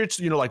 Patriots,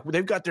 like,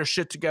 they've got their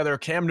shit together.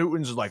 Cam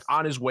Newton's like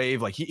on his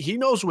wave. Like, he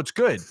knows what's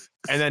good.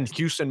 And then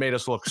Houston made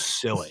us look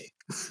silly.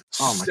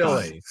 Oh my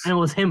god. And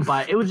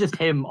it was just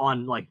him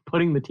on, like,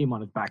 putting the team on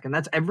his back. And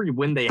that's every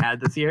win they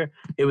had this year.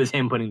 It was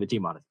him putting the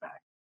team on his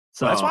back.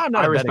 So that's why I'm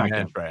not a betting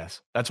man,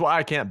 Shreyas. That's why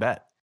I can't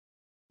bet.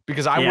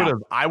 Because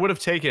I would have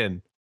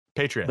taken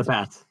Patriots. The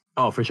Pats.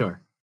 Oh, for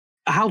sure.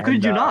 How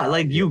could you not?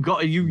 Like, you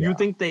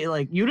think they,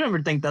 like, you never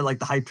think that, like,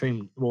 the hype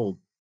train will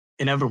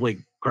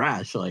inevitably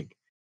crash. Like,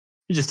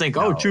 you just think,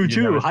 choo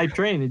choo, hype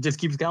train, it just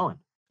keeps going.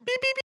 Beep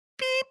beep beep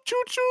beep,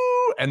 choo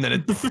choo, and then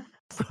it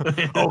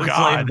oh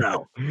god,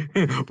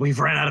 we've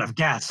ran out of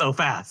gas so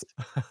fast.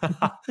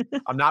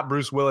 I'm not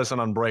Bruce Willis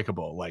and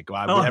Unbreakable. Like,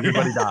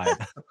 everybody died.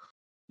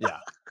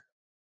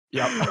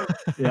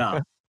 Yeah.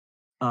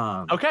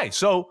 Okay,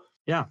 so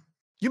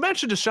you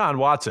mentioned Deshaun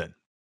Watson.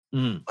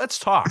 Let's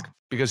talk,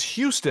 because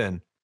Houston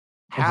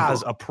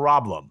has a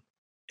problem,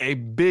 a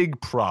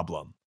big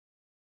problem.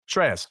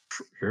 Shreyas,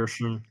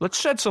 let's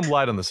shed some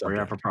light on the subject. We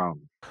have a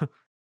problem.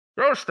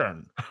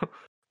 Houston,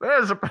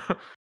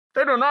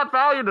 they do not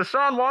value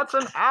Deshaun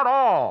Watson at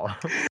all.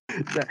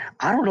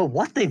 I don't know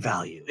what they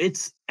value.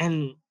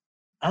 And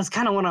that's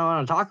kind of what I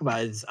want to talk about.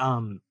 Is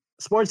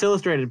Sports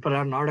Illustrated put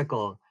out an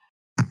article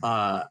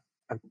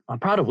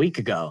about a week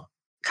ago,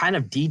 kind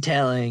of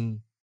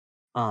detailing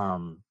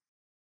the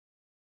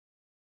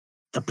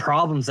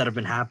problems that have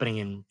been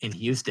happening in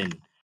Houston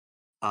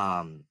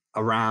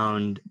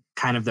around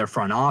kind of their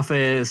front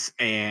office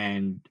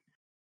and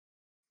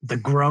the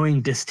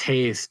growing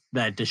distaste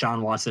that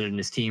Deshaun Watson and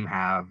his team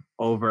have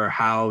over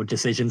how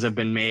decisions have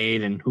been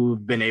made and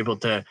who've been able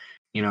to,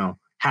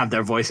 have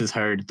their voices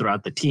heard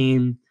throughout the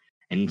team.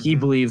 And he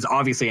believes,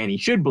 obviously, and he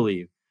should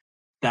believe,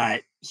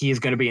 that he is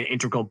going to be an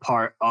integral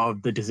part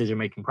of the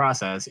decision-making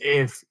process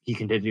if he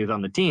continues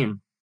on the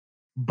team.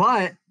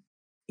 But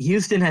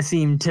Houston has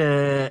seemed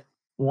to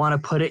want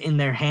to put it in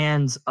their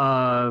hands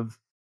of,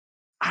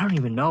 I don't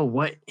even know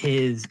what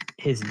his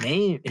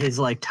name,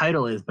 his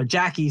title is, but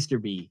Jack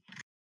Easterby,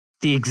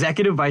 the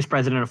executive vice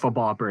president of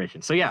football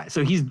operations. So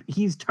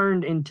he's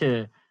turned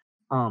into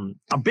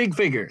a big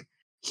figure.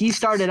 He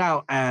started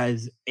out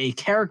as a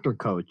character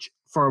coach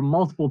for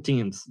multiple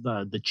teams,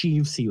 the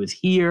Chiefs. He was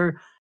here,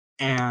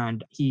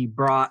 and he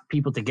brought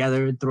people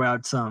together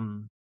throughout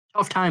some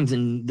tough times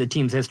in the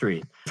team's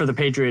history. For the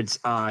Patriots,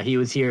 he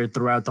was here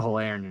throughout the whole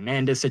Aaron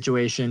Hernandez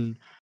situation.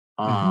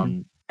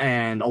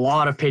 And a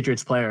lot of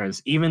Patriots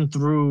players, even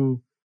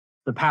through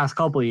the past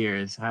couple of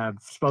years, have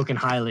spoken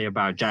highly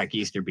about Jack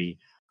Easterby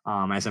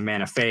as a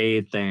man of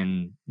faith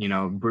and,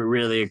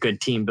 really a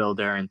good team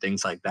builder and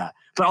things like that.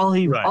 But all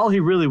he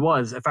really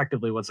was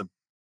effectively was a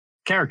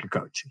character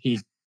coach. He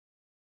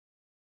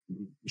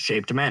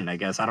shaped men, I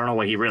guess. I don't know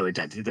what he really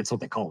did. That's what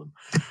they called him.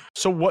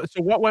 So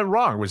what went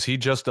wrong? Was he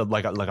just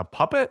like a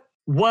puppet?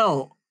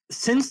 Well,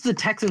 since the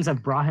Texans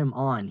have brought him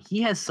on,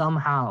 he has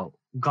somehow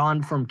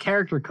gone from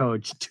character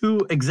coach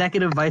to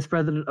executive vice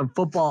president of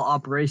football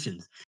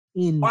operations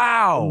in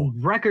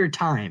record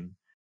time.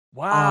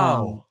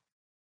 Wow.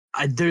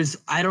 I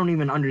don't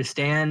even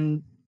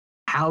understand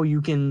how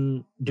you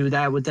can do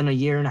that within a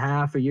year and a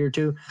half, a year or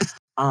two.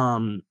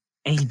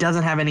 And he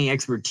doesn't have any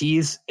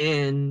expertise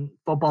in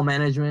football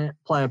management,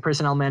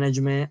 personnel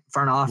management,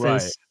 front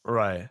office.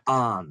 Right.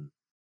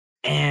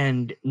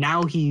 And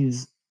now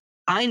he's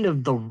kind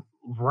of the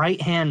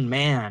right-hand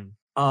man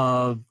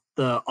of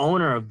the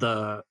owner of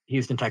the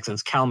Houston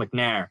Texans, Cal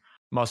McNair.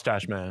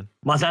 Mustache man.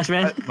 Mustache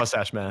man?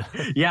 Mustache man.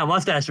 Yeah,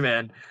 mustache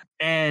man.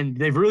 And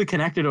they've really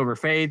connected over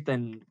faith.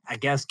 And I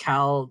guess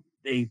Cal,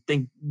 they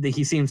think that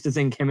he seems to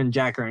think him and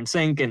Jack are in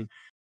sync and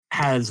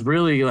has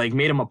really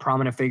made him a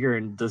prominent figure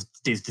in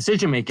these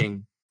decision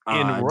making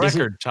in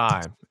record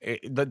time.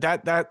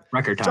 That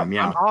record time.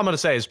 Yeah. All I'm gonna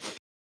say is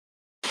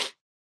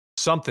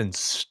something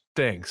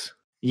stinks.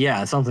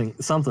 Yeah, something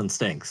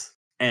stinks,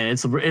 and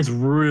it's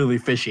really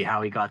fishy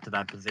how he got to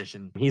that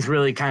position. He's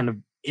really kind of.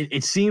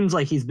 It seems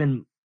like he's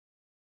been,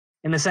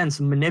 in a sense,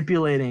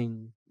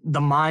 manipulating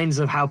the minds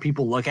of how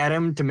people look at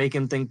him to make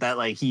him think that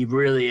he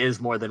really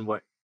is more than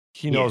what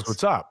he knows.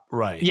 What's up,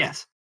 right?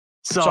 Yes.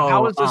 So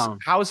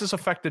how has this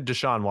affected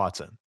Deshaun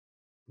Watson?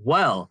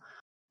 Well,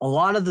 a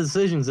lot of the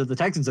decisions that the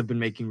Texans have been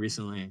making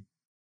recently,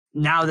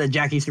 now that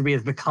Jack Easterby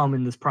has become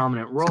in this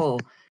prominent role,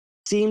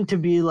 seem to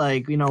be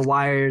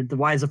why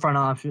is the front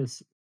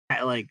office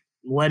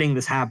letting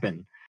this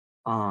happen?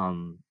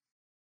 The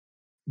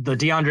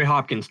DeAndre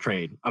Hopkins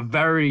trade, a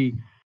very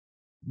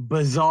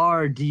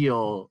bizarre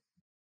deal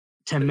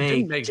to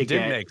make.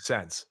 Didn't make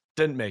sense.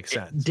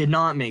 Did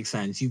not make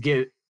sense. You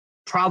get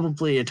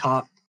probably a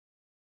top.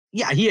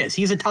 Yeah, he is.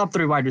 He's a top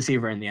 3 wide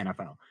receiver in the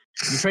NFL.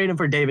 You trade him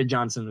for David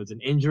Johnson, who's an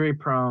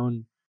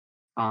injury-prone,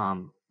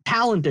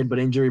 talented but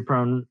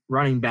injury-prone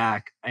running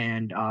back.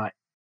 And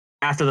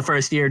after the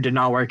first year, did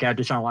not work out.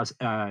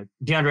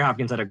 DeAndre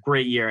Hopkins had a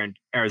great year in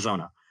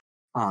Arizona.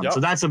 So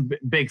that's a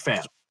big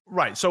fail.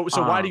 Right. So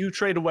why do you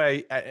trade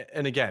away?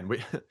 And again,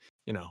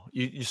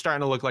 you're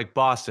starting to look like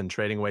Boston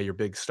trading away your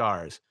big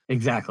stars.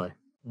 Exactly.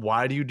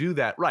 Why do you do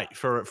that? Right.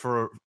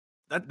 For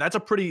that's a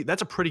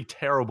pretty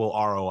terrible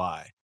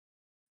ROI.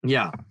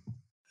 Yeah,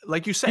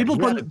 like you said,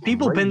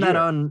 people pin that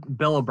on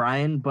Bill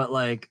O'Brien, but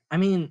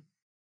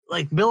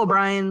Bill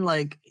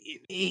O'Brien,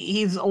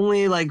 he's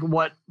only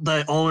what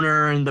the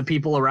owner and the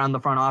people around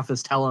the front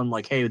office tell him,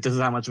 hey, this is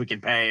how much we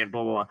can pay and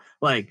blah blah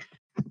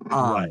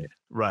blah.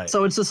 Right.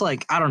 So it's just I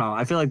don't know.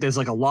 I feel like there's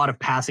a lot of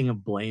passing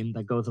of blame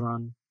that goes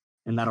on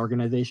in that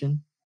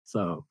organization.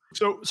 So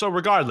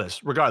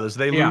regardless,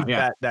 they lose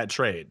that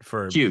trade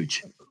for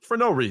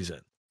no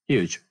reason.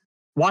 Huge.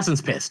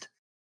 Watson's pissed.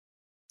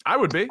 I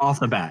would be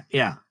off the bat.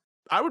 Yeah,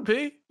 I would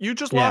be. You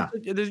just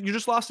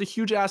lost a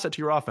huge asset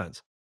to your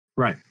offense.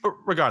 Right. But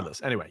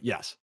regardless, anyway,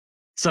 yes.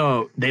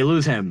 So they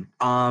lose him.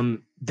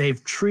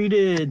 They've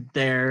treated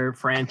their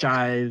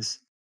franchise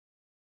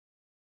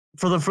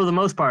for the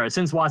most part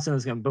since Watson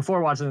has come.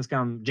 Before Watson has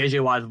come,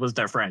 JJ Watt was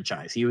their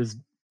franchise. He was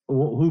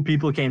who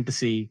people came to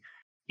see.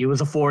 He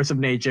was a force of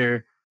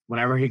nature.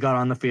 Whenever he got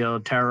on the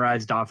field,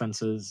 terrorized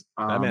offenses.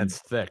 That man's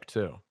thick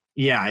too.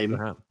 Yeah.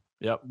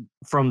 Yep.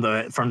 From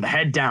the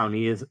head down,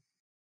 he is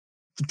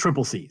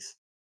triple C's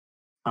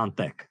on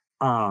thick.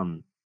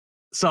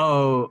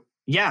 So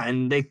yeah,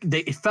 and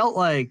they felt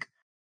like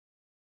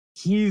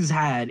he's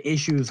had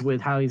issues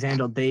with how he's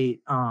handled. They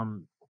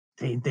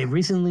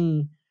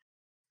recently,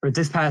 or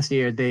this past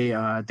year,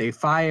 they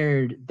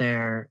fired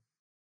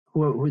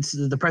who's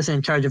the person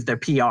in charge of their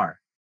PR.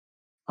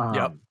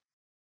 Yep.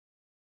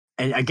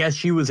 And I guess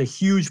she was a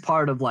huge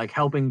part of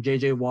helping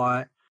JJ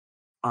Watt.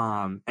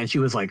 And she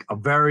was a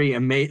very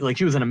amazing,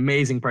 she was an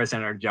amazing person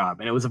at her job,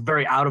 and it was a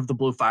very out of the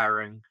blue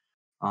firing.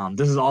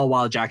 This is all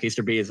while Jack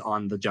Easterby is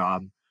on the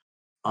job.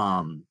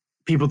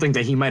 People think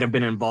that he might have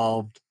been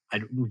involved. I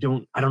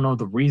don't know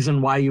the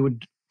reason why you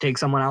would take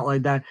someone out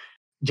like that.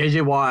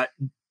 JJ Watt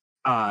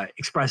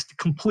expressed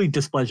complete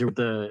displeasure with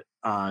the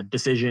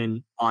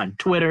decision on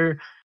Twitter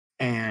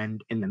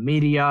and in the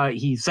media.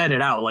 He said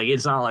it out.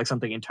 It's not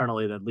something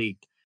internally that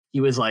leaked.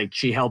 He was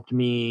she helped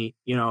me,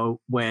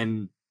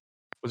 when.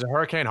 Was it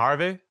Hurricane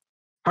Harvey?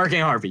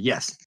 Hurricane Harvey,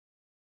 yes.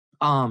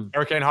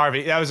 Hurricane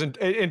Harvey. That was in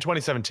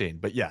 2017,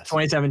 but yes.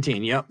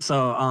 2017, yep.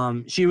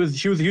 So she was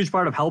a huge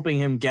part of helping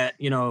him get,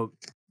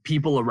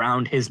 people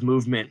around his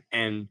movement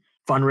and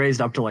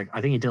fundraised up to I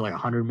think he did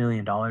 $100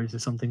 million or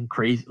something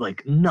crazy,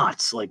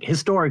 nuts,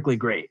 historically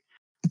great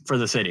for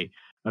the city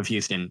of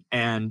Houston.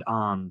 And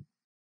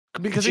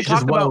because he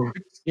talked about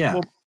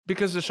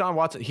because Deshaun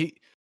Watson,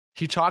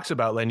 he talks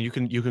about, and you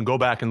can go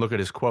back and look at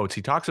his quotes.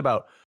 He talks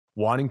about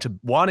wanting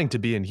to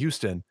be in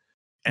Houston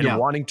and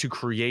wanting to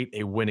create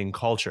a winning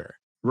culture.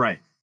 Right.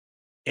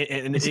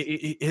 And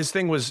his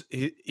thing was,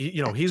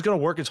 he's going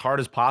to work as hard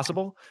as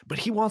possible, but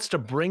he wants to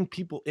bring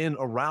people in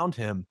around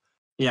him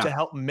to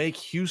help make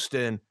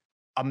Houston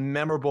a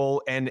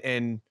memorable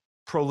and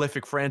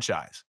prolific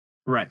franchise.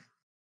 Right.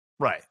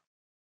 Right.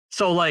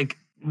 So like,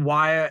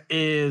 why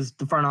is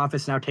the front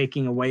office now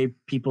taking away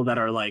people that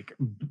are like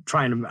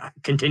trying to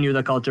continue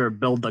the culture,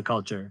 build the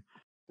culture?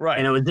 Right.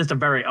 And it was just a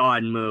very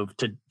odd move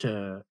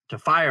to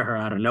fire her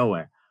out of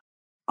nowhere.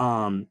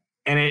 And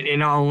it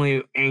not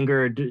only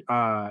angered,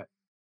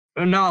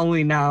 not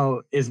only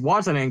now is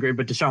Watson angry,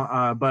 but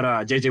Deshaun, but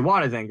JJ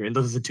Watt is angry, and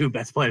those are the two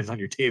best players on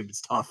your team.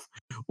 It's tough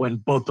when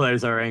both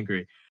players are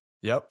angry.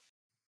 Yep.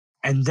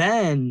 And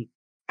then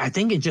I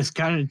think it just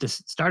kind of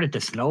just started to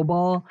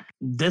snowball,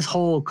 this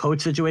whole coach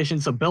situation.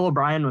 So Bill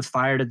O'Brien was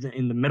fired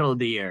in the middle of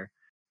the year,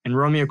 and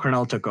Romeo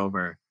Crennel took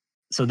over.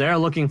 So they're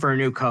looking for a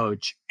new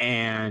coach,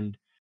 and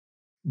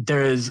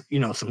there's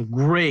some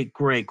great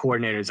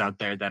coordinators out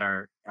there that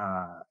are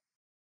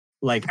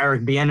like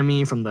Eric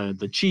Bieniemy from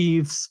the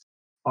Chiefs,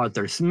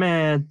 Arthur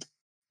Smith,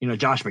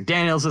 Josh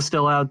McDaniels is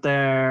still out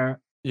there.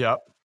 Yep.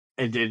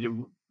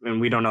 And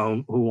we don't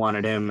know who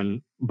wanted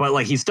him, but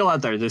like he's still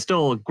out there. There's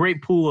still a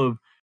great pool of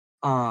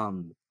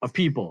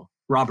people.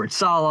 Robert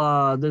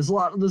Saleh. There's a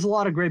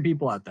lot of great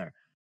people out there.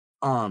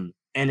 And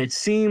it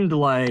seemed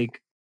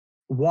like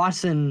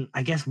Watson,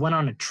 I guess, went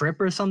on a trip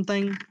or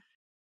something.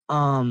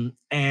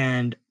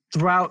 And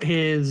throughout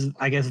his,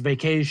 I guess,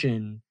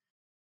 vacation,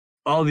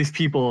 all these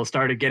people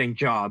started getting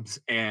jobs,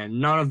 and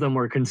none of them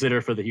were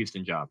considered for the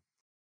Houston job.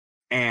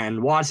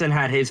 And Watson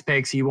had his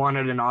picks. He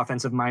wanted an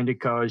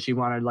offensive-minded coach. He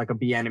wanted like a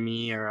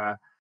Bieniemy or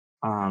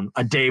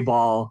a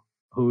Dayball,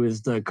 who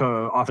is the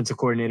offensive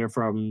coordinator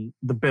from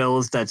the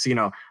Bills. That's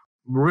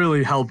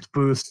really helped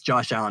boost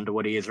Josh Allen to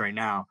what he is right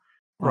now.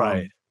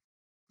 Right.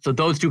 So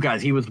those two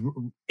guys, he was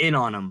in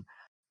on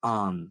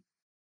them.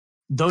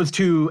 Those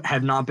two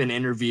have not been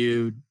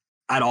interviewed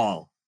at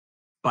all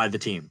by the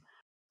team.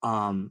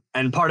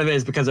 And part of it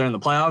is because they're in the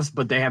playoffs,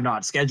 but they have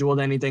not scheduled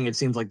anything. It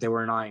seems like they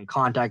were not in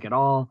contact at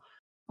all.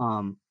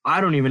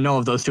 I don't even know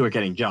if those two are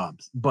getting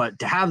jobs, but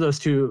to have those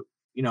two,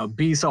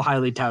 be so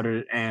highly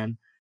touted and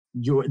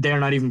they're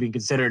not even being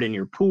considered in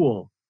your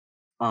pool.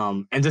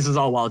 And this is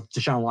all while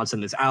Deshaun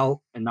Watson is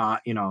out and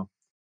not,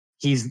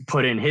 he's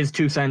put in his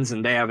 2 cents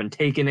and they haven't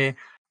taken it.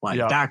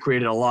 That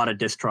created a lot of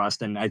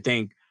distrust. And I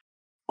think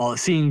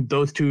seeing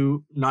those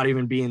two not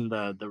even be in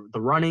the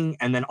running,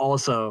 and then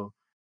also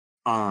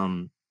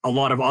a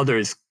lot of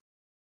others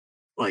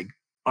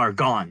are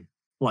gone.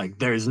 Like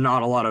there's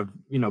not a lot of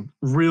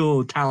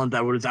real talent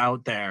that was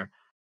out there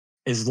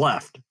is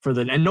left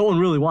and no one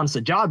really wants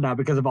a job now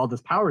because of all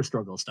this power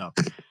struggle stuff.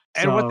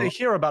 And what they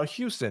hear about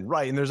Houston,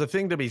 right? And there's a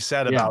thing to be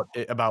said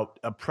about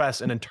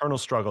press and internal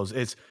struggles.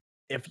 It's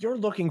if you're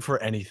looking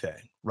for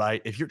anything,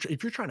 right? If you're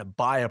trying to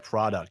buy a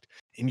product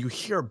and you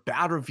hear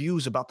bad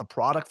reviews about the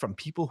product from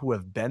people who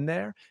have been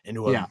there and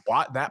who have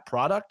bought that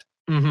product,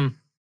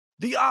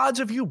 the odds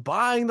of you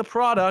buying the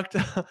product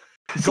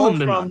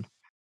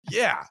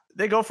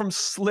they go from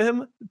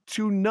slim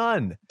to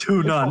none.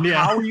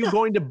 How are you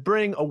going to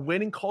bring a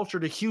winning culture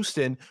to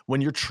Houston when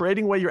you're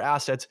trading away your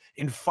assets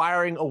and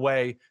firing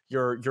away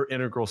your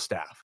integral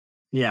staff?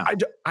 Yeah.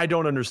 I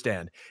don't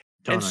understand.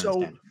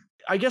 So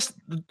I guess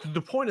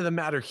the point of the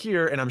matter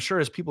here, and I'm sure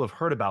as people have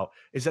heard about,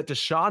 is that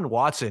Deshaun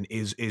Watson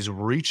is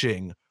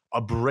reaching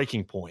a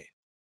breaking point.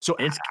 So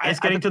it's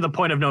getting to the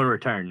point of no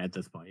return at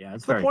this point. Yeah,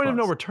 it's the very point close. of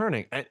no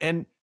returning.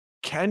 And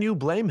can you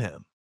blame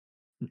him?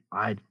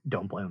 I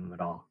don't blame him at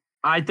all.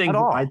 I think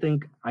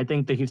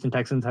the Houston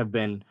Texans have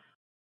been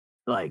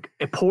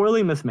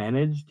poorly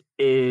mismanaged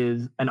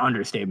is an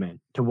understatement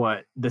to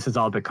what this has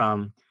all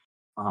become.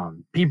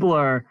 People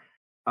are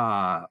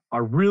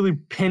really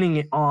pinning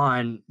it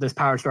on this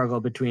power struggle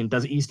between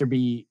does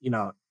Easterby,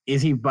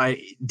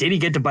 did he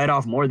get to bite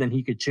off more than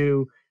he could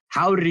chew?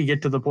 How did he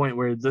get to the point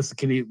where this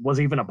was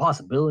even a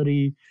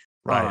possibility?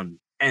 Right.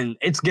 And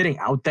it's getting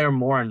out there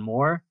more and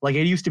more. Like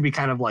it used to be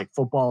kind of like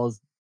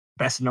football's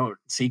best known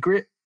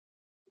secret.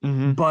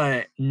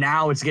 But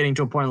now it's getting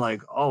to a point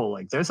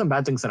there's some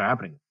bad things that are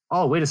happening.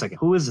 Oh, wait a second.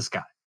 Who is this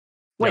guy?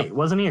 Wait,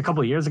 wasn't he a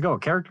couple of years ago a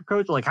character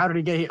coach? How did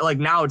he get here?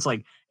 Now it's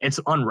it's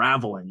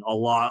unraveling a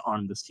lot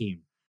on this team.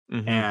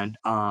 And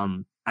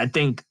I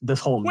think this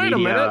whole Wait media... a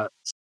minute.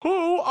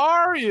 Who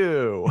are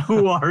you?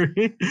 Who are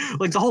you?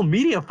 The whole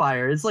media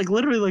fire. It's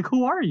literally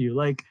who are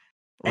you?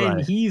 And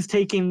he's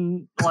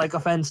taking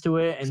offense to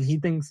it, and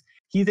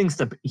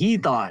he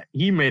thought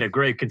he made a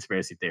great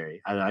conspiracy theory.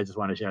 I just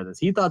want to share this.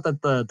 He thought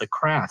that the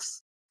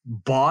Crafts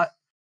bought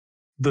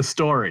the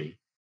story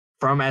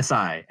from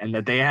SI and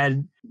that they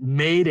had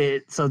made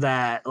it so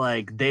that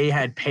they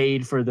had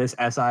paid for this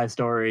SI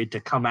story to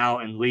come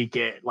out and leak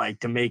it,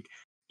 to make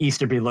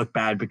Easterby look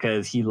bad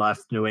because he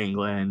left New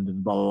England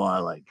and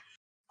blah blah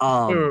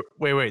blah.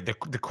 Wait. The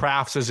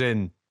Crafts as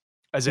in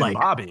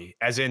Bobby,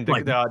 as in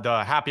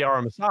the happy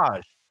hour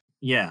massage.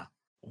 Yeah.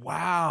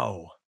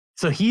 Wow.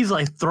 So he's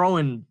like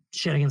throwing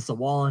shit against the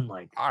wall and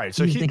like, all right.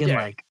 So he's thinking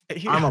like,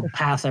 yeah. I'm gonna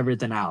pass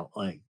everything out.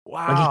 Like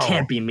wow. it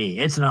can't be me.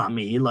 It's not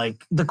me.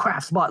 Like the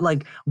Kraft spot.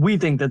 Like we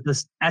think that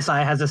this SI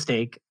has a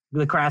stake.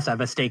 The Krafts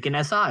have a stake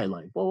in SI.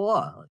 Like blah blah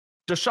blah. Like,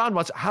 Deshaun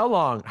Watson, how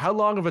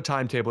long of a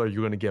timetable are you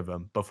going to give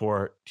him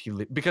before he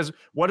leaves? Because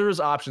what are his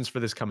options for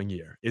this coming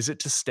year? Is it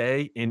to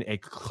stay in a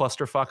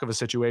clusterfuck of a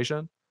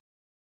situation?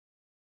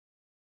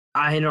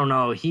 I don't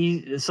know.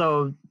 He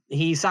signed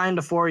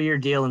a 4-year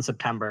deal in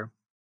September,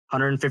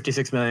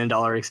 $156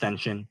 million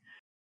extension.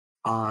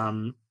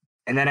 And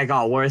then it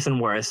got worse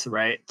and worse,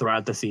 right,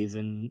 throughout the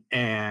season.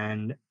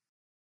 And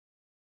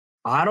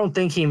I don't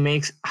think he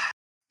makes.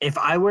 If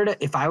I were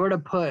to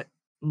put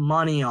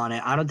money on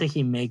it, I don't think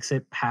he makes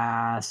it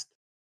past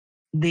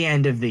the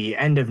end of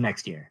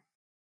next year.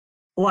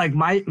 Like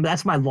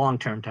that's my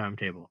long-term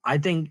timetable. I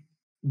think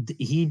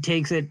he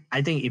takes it.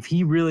 I think if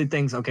he really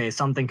thinks, okay,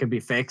 something could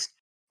be fixed,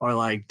 or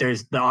like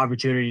there's the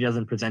opportunity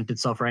doesn't present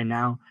itself right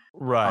now,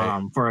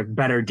 right, for a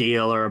better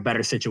deal or a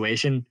better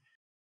situation,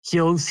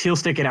 he'll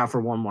stick it out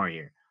for one more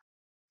year.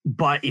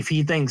 But if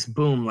he thinks,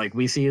 boom, like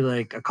we see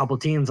like a couple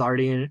teams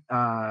already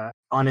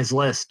on his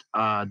list,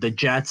 the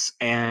Jets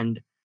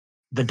and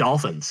the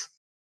Dolphins.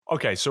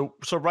 Okay, so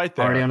right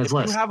there, already on his if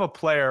list. you have a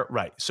player,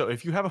 right? So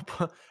if you have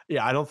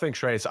I don't think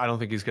Shreyas, I don't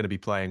think he's going to be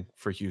playing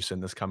for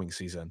Houston this coming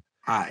season.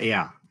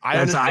 Yeah, I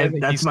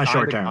understand that's my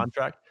short term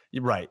contract.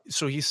 Right.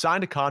 So he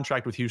signed a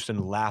contract with Houston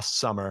last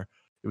summer.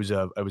 It was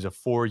a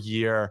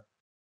 4-year,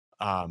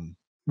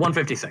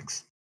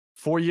 156.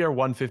 4-year,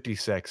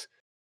 156.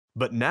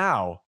 But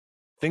now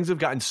things have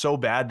gotten so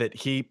bad that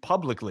he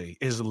publicly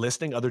is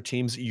listing other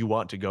teams that you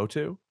want to go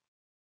to.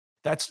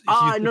 That's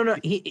no.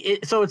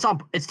 So it's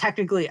not. It's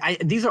technically.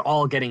 These are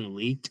all getting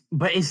leaked,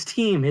 but his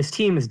team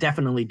is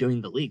definitely doing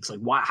the leaks.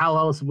 Like, why? How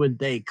else would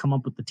they come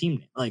up with the team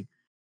name? Like,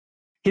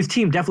 his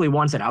team definitely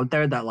wants it out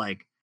there that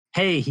like,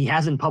 hey, he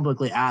hasn't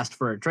publicly asked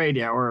for a trade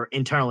yet, or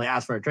internally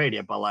asked for a trade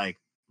yet, but like,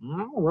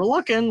 we're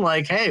looking.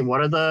 Like, hey, what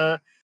are the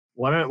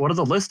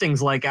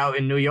listings like out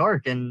in New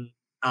York and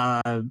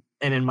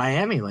in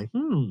Miami? Like,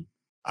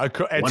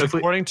 It's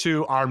according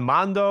to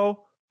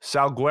Armando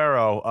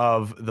Salguero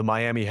of the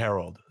Miami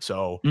Herald.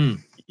 So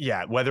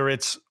yeah, whether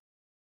it's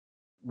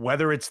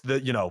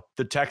the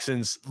the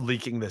Texans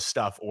leaking this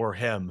stuff or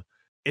him,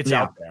 it's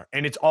out there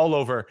and it's all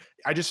over.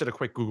 I just did a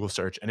quick Google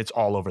search and it's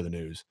all over the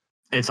news.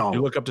 It's all.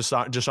 You look up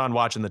Deshaun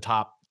Watson, the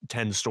top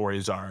 10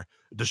 stories are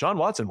Deshaun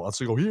Watson wants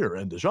to go here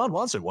and Deshaun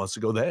Watson wants to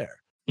go there.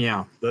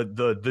 Yeah.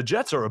 The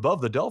Jets are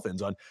above the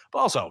Dolphins on. But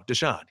also,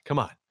 Deshaun, come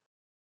on.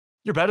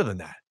 You're better than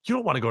that. You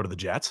don't want to go to the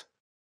Jets.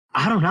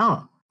 I don't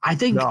know. I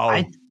think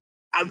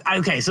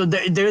okay, so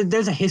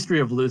there's a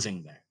history of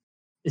losing there.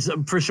 It's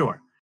for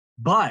sure.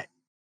 But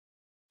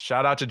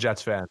shout out to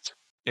Jets fans.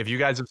 If you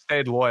guys have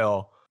stayed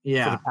loyal for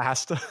the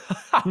past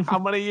how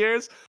many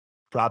years?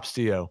 Props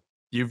to you.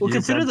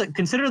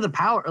 Consider the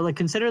power, like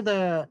consider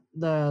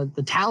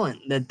the talent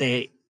that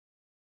they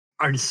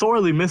are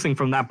sorely missing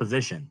from that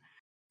position.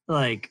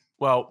 Like,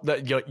 well,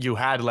 you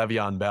had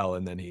Le'Veon Bell,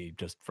 and then he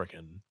just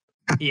freaking.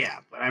 Yeah,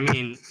 but I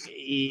mean,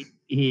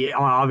 he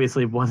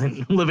obviously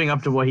wasn't living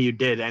up to what he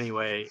did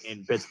anyway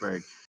in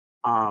Pittsburgh.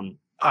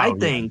 I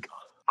think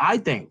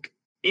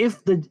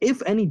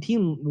if any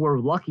team were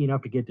lucky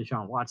enough to get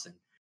Deshaun Watson,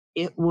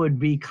 it would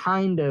be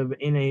kind of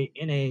in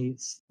a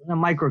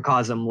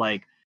microcosm,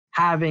 like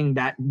having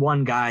that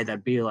one guy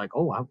that be like,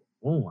 I'm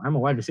a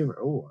wide receiver.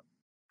 Oh,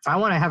 if I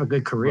want to have a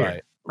good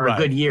career or a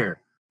good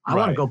year, I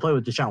want to go play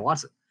with Deshaun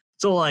Watson.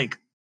 So like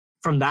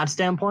from that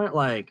standpoint,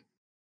 like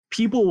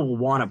people will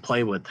want to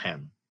play with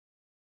him.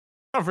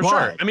 Oh, for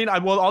sure. I mean,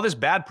 all this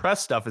bad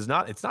press stuff it's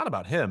not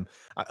about him.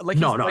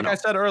 I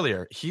said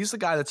earlier, he's the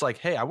guy that's like,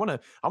 hey, I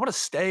want to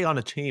stay on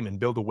a team and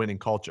build a winning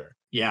culture.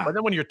 Yeah. But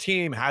then when your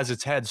team has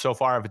its head so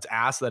far of its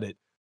ass that it,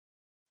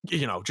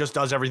 just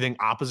does everything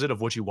opposite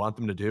of what you want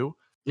them to do.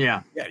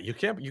 Yeah. Yeah. You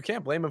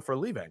can't blame him for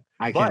leaving.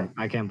 I can't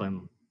blame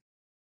him.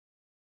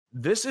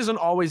 This isn't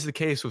always the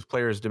case with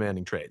players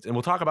demanding trades. And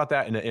we'll talk about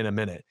that in a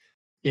minute.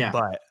 Yeah.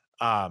 But,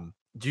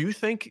 do you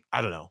think,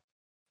 I don't know,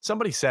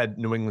 somebody said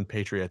New England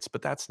Patriots,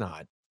 but that's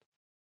not.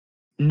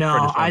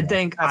 No, I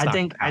think it's,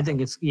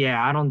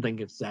 I don't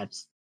think it's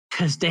that's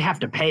because they have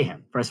to pay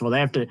him. First of all, they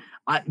have to.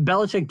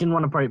 Belichick didn't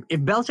want to pay. If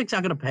Belichick's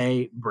not going to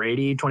pay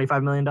Brady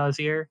 $25 million a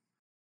year,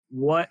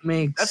 what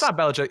makes. That's not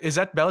Belichick. Is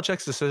that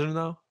Belichick's decision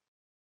though?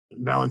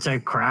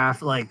 Belichick,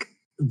 Kraft, like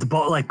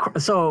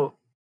so.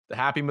 The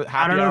happy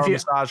hour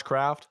massage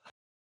Kraft.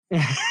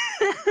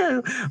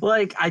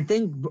 Like I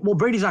think,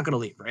 Brady's not going to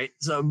leave, right?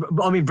 So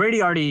I mean,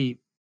 Brady already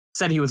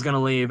said he was going to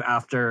leave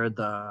after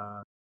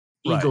the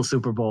Eagles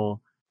Super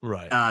Bowl.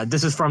 Right.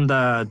 This is from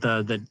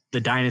the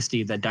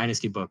Dynasty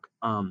book.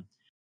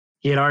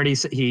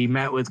 He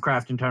met with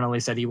Kraft internally,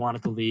 said he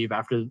wanted to leave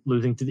after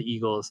losing to the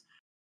Eagles.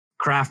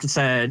 Kraft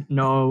said,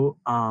 no,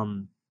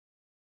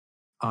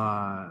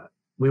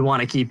 we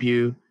want to keep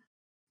you.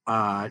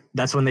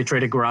 That's when they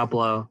traded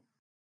Garoppolo.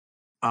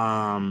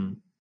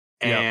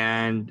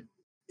 And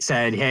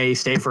said, hey,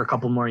 stay for a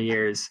couple more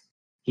years.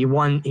 He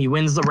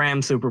wins the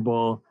Rams Super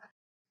Bowl.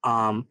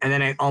 And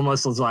then it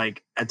almost was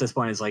like at this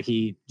point, it's like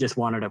he just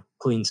wanted a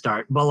clean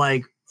start. But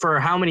like, for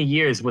how many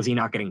years was he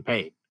not getting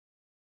paid?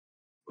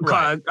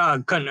 Right.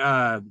 Too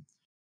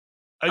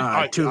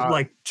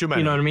many.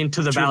 You know what I mean?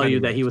 To the value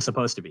that he was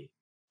supposed to be.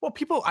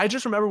 Well, I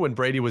just remember when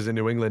Brady was in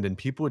New England and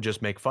people would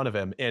just make fun of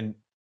him in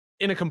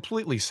a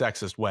completely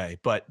sexist way,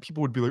 but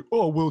people would be like,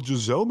 "Oh, well,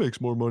 Giselle makes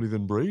more money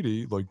than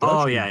Brady." Like,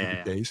 that's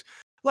the case.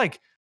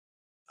 Like,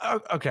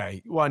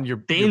 okay, one,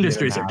 the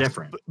industries are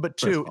different, but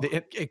two,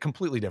 it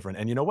completely different.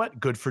 And you know what?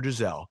 Good for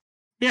Giselle.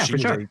 Yeah, for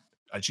sure.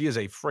 She is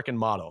a freaking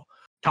model,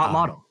 top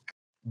model.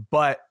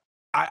 But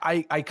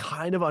I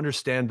kind of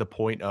understand the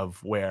point of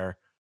where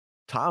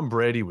Tom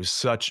Brady was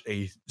such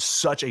a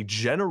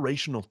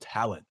generational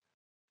talent.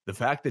 The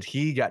fact that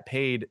he got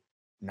paid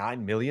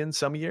 $9 million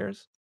some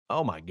years,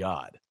 oh my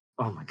god,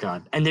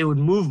 and they would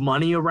move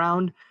money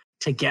around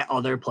to get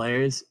other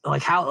players.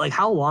 Like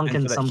how long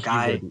can some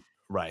guy?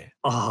 Right.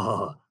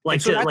 Oh,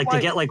 to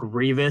get like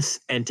Revis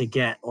and to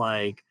get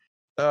like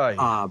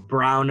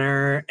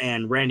Browner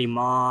and Randy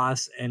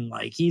Moss, and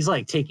like he's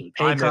like taking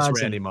pay cuts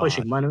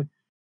and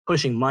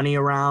pushing money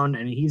around,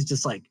 and he's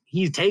just like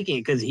he's taking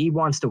it because he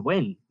wants to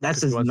win.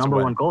 That's his number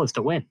one goal, is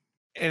to win.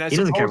 And he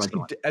doesn't care about the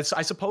win.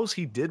 I suppose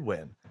he did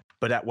win,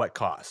 but at what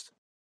cost?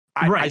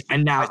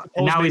 And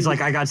now he's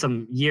like, I got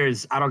some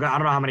years. I don't know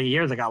how many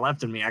years I got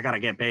left in me. I got to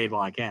get paid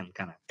while I can,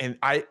 kind of.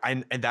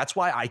 And that's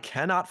why I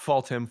cannot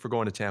fault him for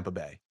going to Tampa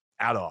Bay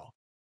at all,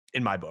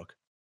 in my book.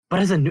 But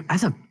as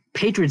a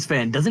Patriots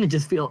fan, didn't it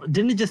just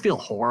feel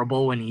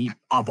horrible when he,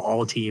 of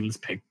all teams,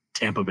 picked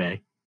Tampa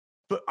Bay?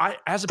 But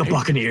as a the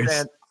Buccaneers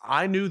fan,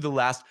 I knew the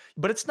last.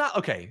 But it's not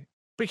okay.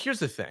 But here's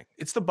the thing: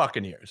 it's the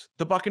Buccaneers.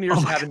 The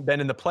Buccaneers haven't been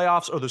in the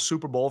playoffs or the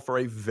Super Bowl for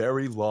a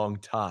very long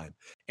time,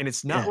 and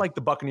it's not like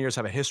the Buccaneers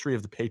have a history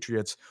of the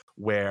Patriots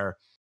where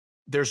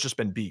there's just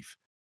been beef.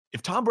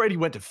 If Tom Brady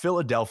went to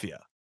Philadelphia,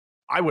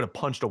 I would have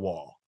punched a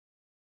wall.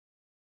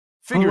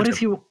 Well, what if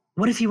he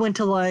went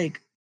to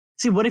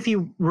what if he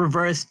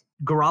reversed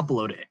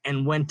Garoppolo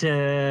and went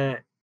to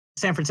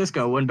San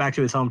Francisco, went back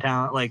to his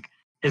hometown, like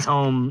his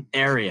home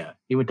area?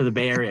 He went to the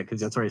Bay Area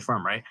because that's where he's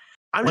from, right?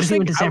 What if he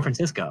went to San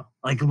Francisco?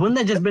 Like, wouldn't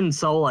that just been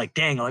so like,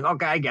 dang, like,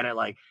 okay, I get it.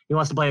 Like, he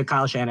wants to play with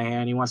Kyle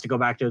Shanahan. He wants to go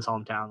back to his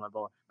hometown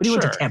level. But he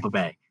went to Tampa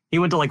Bay. He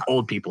went to like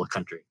old people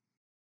country.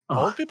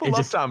 Old people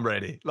love Tom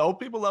Brady. Old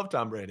people love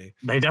Tom Brady.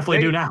 They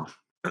definitely do now.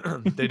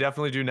 They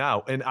definitely do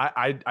now. And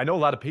I know a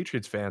lot of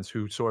Patriots fans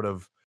who sort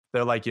of,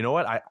 they're like, you know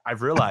what?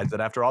 I've realized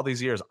that after all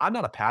these years, I'm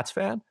not a Pats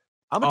fan.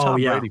 I'm a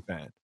Tom Brady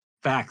fan.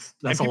 Facts.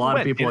 That's a lot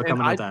of people are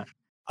coming with that.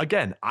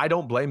 Again, I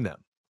don't blame them.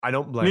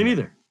 Me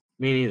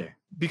neither.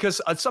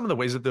 Because some of the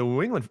ways that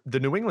the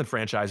New England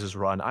franchises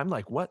run, I'm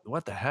like, what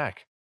the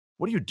heck?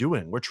 What are you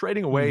doing? We're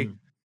trading away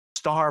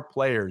star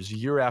players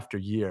year after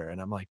year.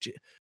 And I'm like,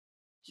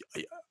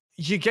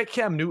 you get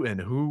Cam Newton,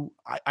 who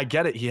I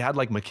get it. He had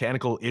like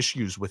mechanical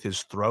issues with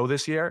his throw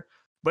this year,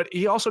 but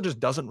he also just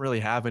doesn't really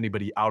have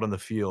anybody out on the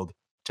field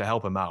to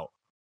help him out.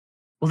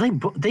 Well,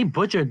 they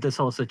butchered this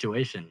whole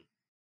situation.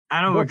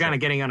 I know we're kind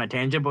of getting on a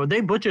tangent, but they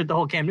butchered the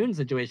whole Cam Newton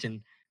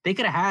situation. They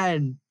could have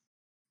had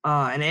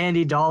an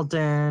Andy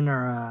Dalton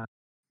or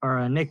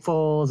a Nick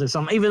Foles or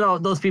something, even though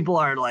those people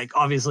are like,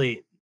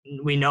 obviously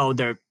we know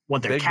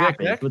what their cap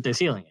is, what their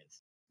ceiling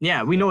is.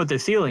 Yeah, we know what their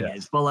ceiling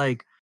is, but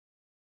like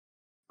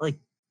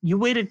you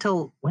waited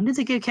till, when did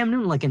they get Cam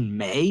Newton? Like in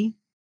May?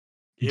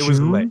 It was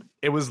late.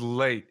 It was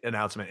late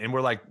announcement. And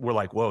we're like,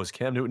 whoa, is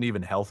Cam Newton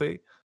even healthy?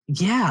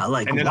 Yeah,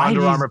 like, and then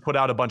Under Armour put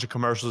out a bunch of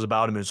commercials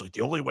about him, and it's like,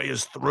 the only way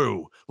is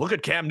through. Look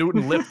at Cam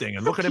Newton lifting,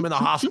 and look at him in the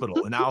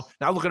hospital, and now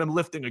look at him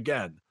lifting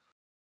again.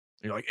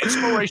 And you're like,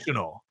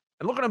 inspirational.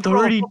 And look at him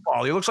throwing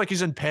football. He looks like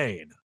he's in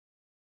pain.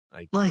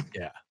 Like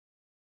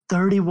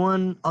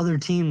 31 other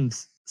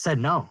teams said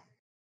no.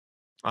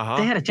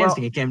 They had a chance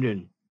to get Cam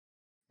Newton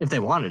if they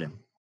wanted him.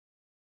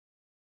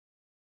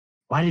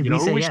 Why did we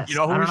say yes? You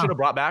know who we should have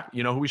brought back?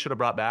 You know who we should have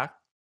brought back?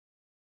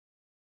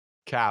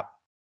 Cap.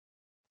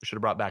 We should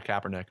have brought back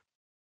Kaepernick.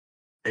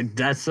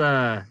 That's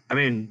I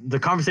mean, the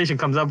conversation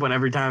comes up when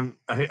every time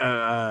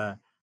a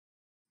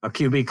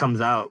QB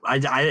comes out.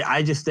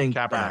 I just think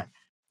Kaepernick. That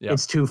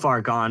it's too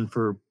far gone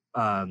for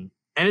and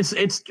it's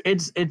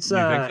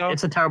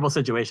a terrible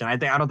situation. I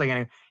don't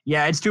think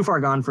it's too far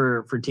gone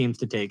for teams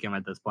to take him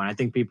at this point. I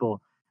think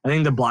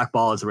the black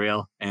ball is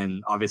real,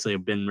 and obviously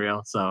have been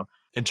real. So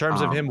in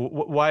terms of him,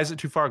 why is it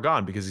too far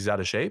gone? Because he's out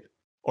of shape,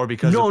 or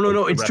because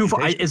no, it's too far.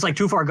 It's like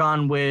too far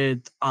gone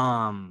with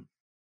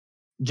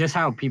just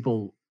how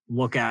people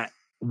look at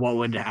what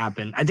would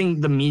happen. I think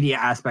the media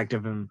aspect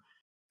of him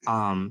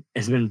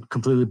has been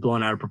completely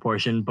blown out of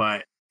proportion,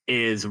 but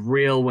is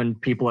real when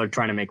people are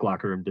trying to make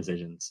locker room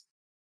decisions.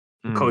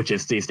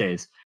 Coaches these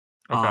days.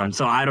 Okay.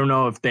 So I don't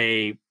know if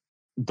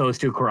those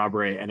two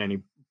corroborate at any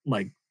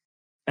point.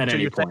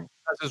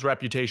 His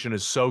reputation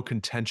is so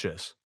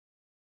contentious.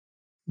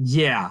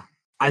 Yeah,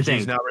 I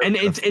think, and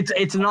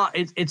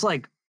it's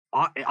like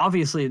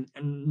obviously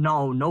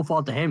no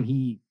fault to him.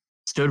 He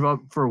stood up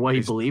for what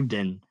he believed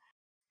in,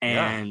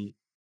 and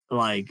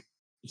like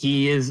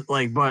he is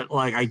like, but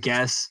like I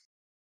guess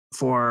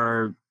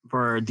for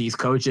for these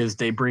coaches.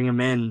 They bring them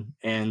in,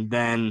 and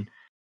then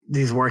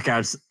these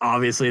workouts,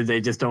 obviously,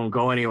 they just don't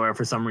go anywhere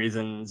for some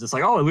reason. It's just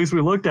like, oh, at least we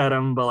looked at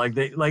them, but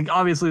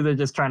obviously they're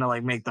just trying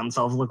to make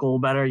themselves look a little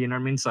better. You know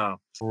what I mean? So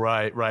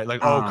right.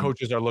 Like,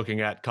 coaches are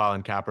looking at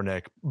Colin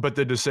Kaepernick, but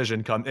the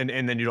decision comes, and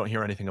then you don't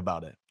hear anything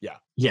about it. Yeah.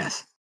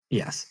 Yes.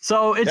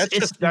 So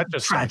it's that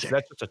just tragic.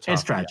 That's just a tough.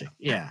 It's tragic.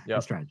 Yeah. Yep.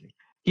 It's tragic.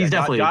 He's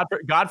definitely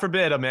God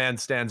forbid a man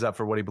stands up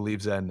for what he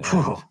believes in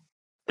and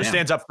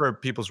stands up for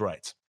people's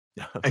rights.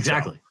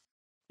 Exactly. So,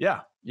 yeah.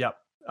 Yep.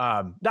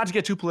 Not to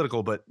get too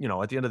political, but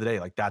at the end of the day,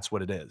 like that's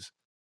what it is.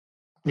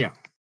 Yeah.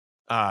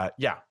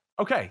 Yeah.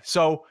 Okay.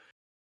 So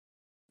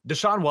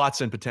Deshaun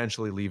Watson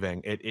potentially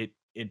leaving,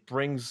 it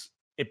brings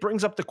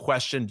up the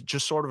question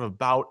just sort of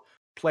about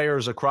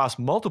players across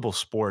multiple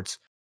sports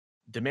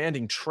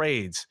demanding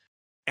trades.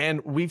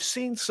 And we've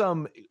seen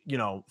some,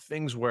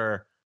 things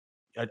where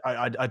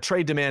a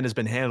trade demand has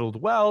been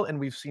handled well, and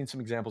we've seen some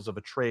examples of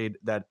trades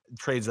that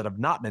have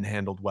not been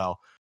handled well.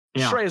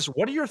 Yeah. Shreyas,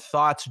 what are your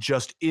thoughts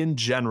just in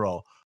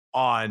general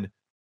on,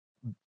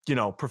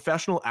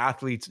 professional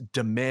athletes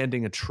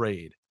demanding a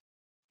trade,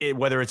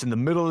 whether it's in the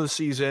middle of the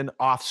season,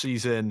 off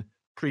season,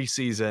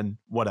 preseason,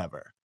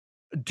 whatever?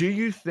 Do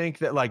you think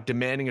that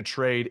demanding a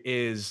trade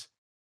is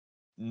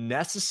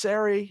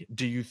necessary?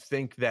 Do you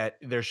think that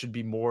there should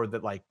be more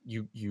that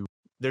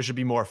there should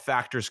be more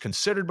factors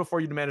considered before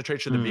you demand a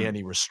trade? Should there be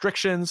any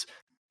restrictions?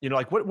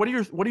 What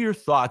are your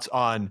thoughts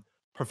on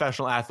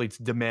professional athletes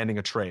demanding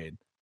a trade?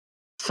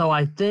 So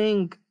I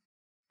think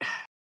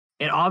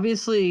it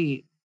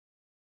obviously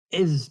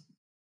is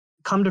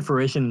come to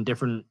fruition in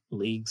different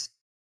leagues,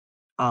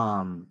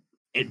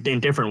 in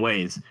different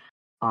ways.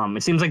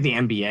 It seems like the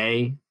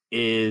NBA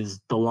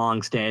is the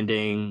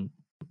long-standing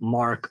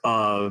mark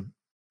of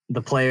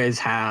the players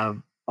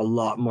have a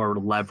lot more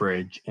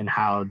leverage in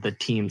how the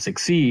team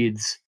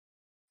succeeds,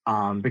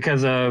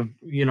 because of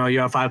you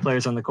have 5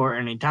 players on the court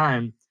at any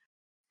time,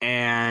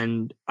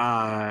 and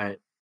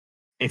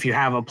if you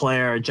have a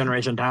player, a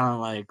generation talent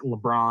like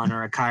LeBron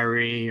or a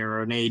Kyrie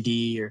or an AD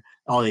or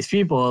all these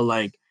people,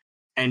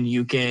 and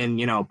you can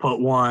put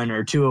 1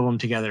 or 2 of them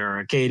together, or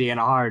a KD and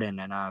a Harden,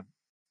 and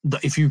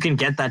if you can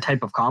get that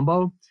type of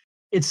combo,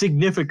 it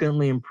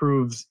significantly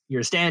improves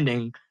your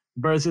standing.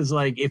 Versus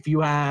if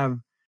you have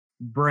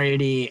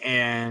Brady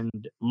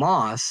and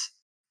Moss,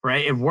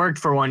 right? It worked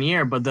for 1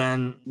 year, but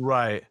then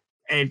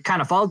it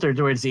kind of faltered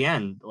towards the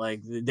end.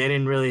 They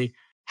didn't really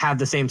have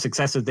the same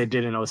success that they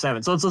did in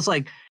 2007. So it's just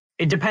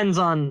it depends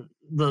on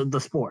the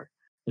sport,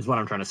 is what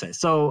I'm trying to say.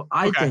 So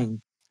I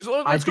think.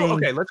 So let's go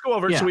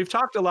over. Yeah. So we've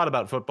talked a lot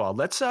about football.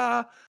 Let's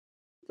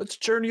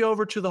journey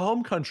over to the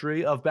home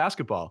country of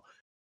basketball.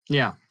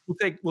 Yeah.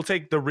 We'll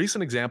take the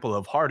recent example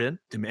of Harden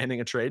demanding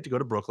a trade to go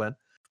to Brooklyn.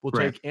 We'll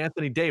take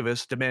Anthony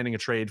Davis demanding a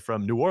trade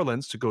from New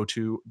Orleans to go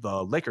to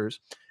the Lakers.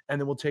 And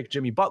then we'll take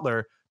Jimmy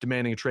Butler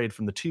demanding a trade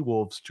from the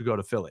T-Wolves to go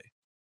to Philly.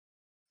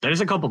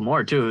 There's a couple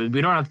more, too.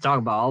 We don't have to talk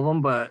about all of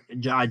them, but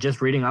just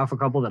reading off a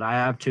couple that I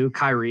have, too.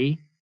 Kyrie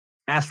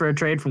asked for a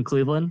trade from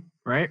Cleveland,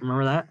 right?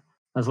 Remember that?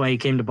 That's why he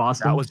came to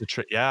Boston. That was a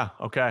trade. Yeah,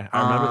 okay.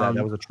 I remember that.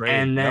 That was a trade.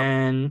 And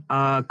then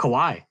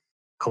Kawhi.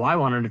 Kawhi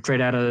wanted to trade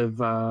out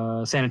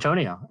of San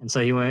Antonio. And so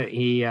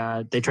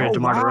they traded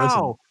DeMar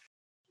DeRozan.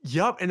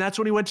 Yep, and that's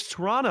when he went to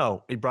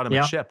Toronto. He brought him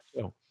a chip.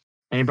 So.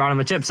 And he brought him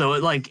a chip. So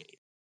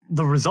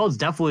the results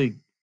definitely,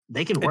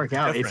 they can work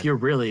out if you're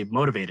really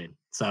motivated.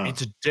 So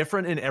it's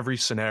different in every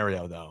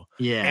scenario, though.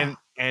 Yeah.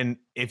 And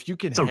if you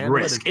can, it's a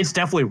risk. It's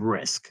definitely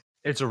risk.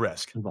 It's a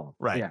risk involved,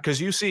 right? Because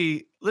you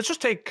see, let's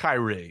just take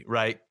Kyrie,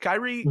 right?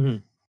 Kyrie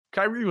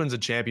wins a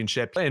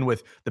championship playing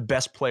with the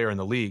best player in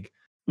the league.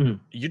 Mm-hmm.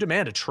 You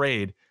demand a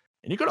trade,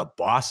 and you go to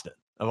Boston,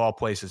 of all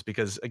places,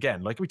 because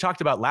again, like we talked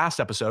about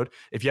last episode,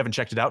 if you haven't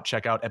checked it out,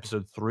 check out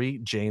episode 3,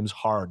 James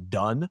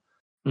Harden.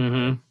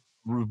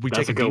 Mm-hmm. We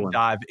take a deep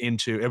dive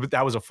into it.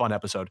 That was a fun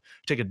episode.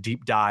 Take a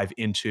deep dive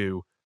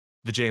into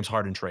the James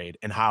Harden trade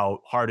and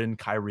how Harden,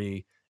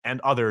 Kyrie, and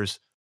others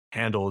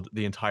handled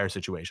the entire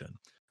situation.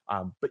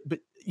 But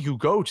you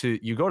go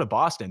to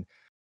Boston,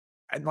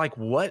 and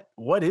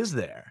what is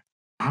there?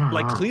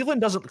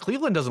 Cleveland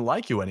doesn't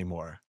like you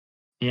anymore.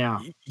 Yeah,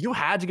 you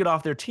had to get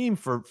off their team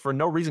for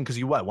no reason, because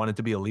you wanted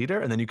to be a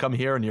leader, and then you come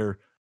here and you're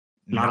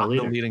not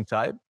the leading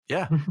type.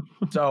 Yeah,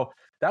 so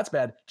that's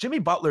bad. Jimmy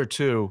Butler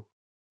too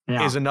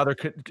is another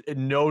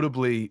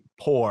notably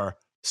poor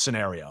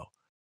scenario,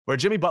 where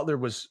Jimmy Butler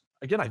was,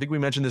 again, I think we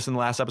mentioned this in the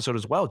last episode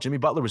as well. Jimmy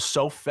Butler was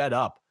so fed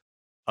up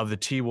of the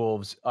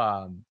T-Wolves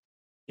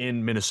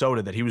in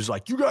Minnesota that he was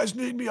like, "You guys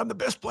need me. I'm the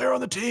best player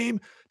on the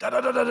team. Da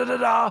da da da da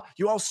da.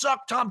 You all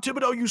suck. Tom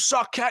Thibodeau, you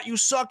suck. Cat, you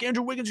suck.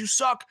 Andrew Wiggins, you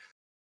suck."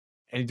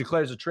 And he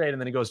declares a trade, and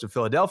then he goes to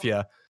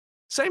Philadelphia.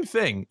 Same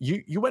thing.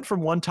 You went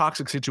from one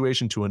toxic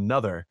situation to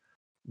another.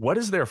 What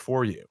is there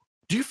for you?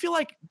 Do you feel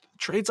like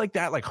trades like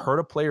that hurt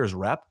a player's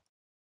rep?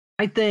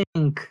 I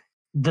think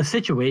the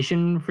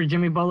situation for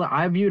Jimmy Butler,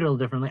 I viewed it a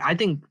little differently. I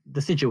think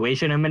the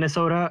situation in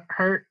Minnesota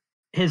hurt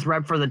his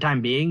rep for the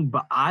time being,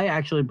 but I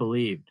actually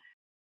believed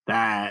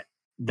that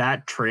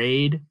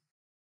trade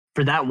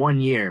for that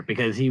 1 year,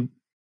 because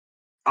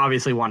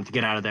obviously wanted to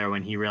get out of there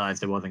when he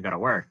realized it wasn't going to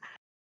work.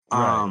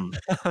 Right.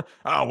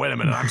 Oh, wait a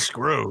minute, I'm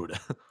screwed.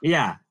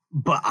 Yeah,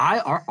 but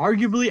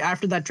arguably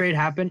after that trade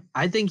happened,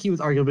 I think he was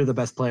arguably the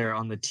best player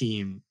on the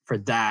team for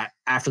that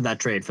after that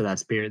trade for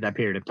that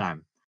period of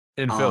time.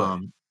 In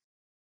Philly.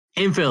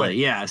 In Philly, Wait.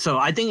 yeah. So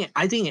I think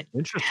it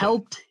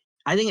helped.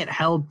 I think it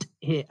helped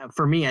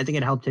for me. I think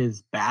it helped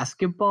his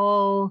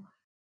basketball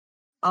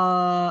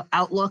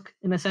outlook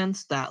in a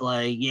sense that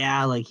like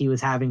he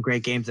was having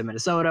great games in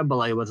Minnesota, but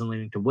like it wasn't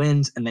leading to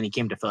wins. And then he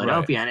came to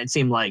Philadelphia, and it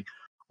seemed like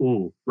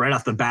right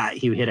off the bat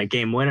he hit a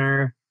game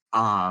winner.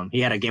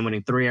 He had a game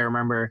winning 3. I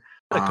remember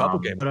a couple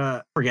games,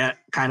 but forget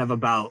kind of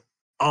about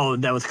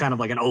that was kind of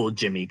like an old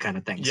Jimmy kind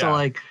of thing. Yeah. So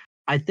like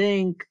I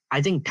think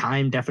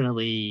time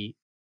definitely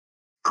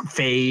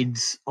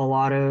fades a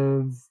lot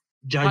of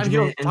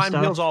judgment and time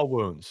stuff. heals all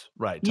wounds,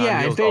 right?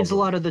 It fades a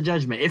lot of the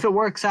judgment. If it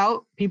works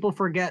out, people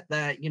forget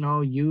that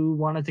you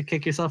wanted to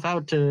kick yourself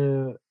out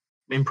to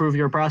improve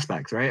your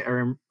prospects, right?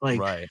 Or like,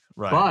 right.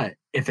 But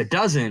if it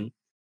doesn't,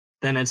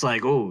 then it's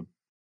like,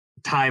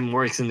 time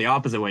works in the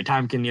opposite way.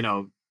 Time can,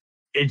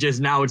 it's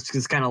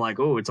just kind of like,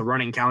 it's a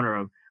running counter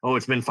of,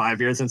 it's been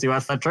 5 years since you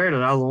asked that trade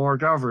and that hasn't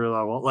worked out for you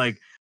that well. Like,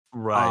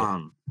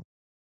 right.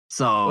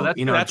 So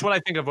that's what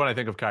I think of when I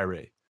think of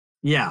Kyrie.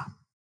 Yeah,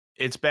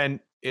 it's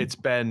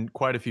been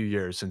quite a few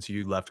years since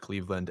you left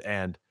Cleveland,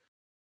 and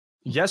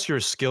yes, your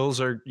skills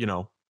are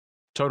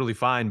totally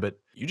fine, but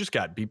you just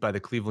got beat by the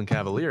Cleveland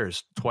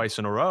Cavaliers twice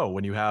in a row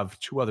when you have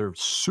 2 other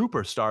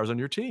superstars on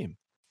your team.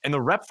 And the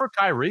rep for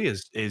Kyrie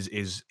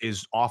is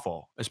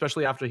awful,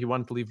 especially after he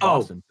wanted to leave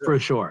Boston. For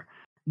sure.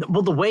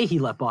 Well, the way he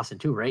left Boston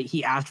too, right?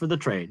 He asked for the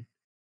trade.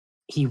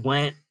 He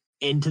went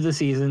into the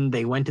season.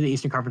 They went to the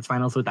Eastern Conference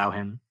Finals without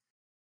him.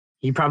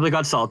 He probably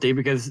got salty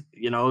because,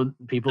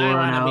 people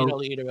are now the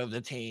leader of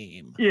the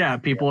team. Yeah,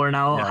 people are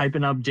now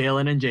hyping up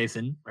Jalen and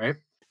Jason, right?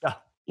 Yeah.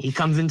 He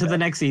comes into the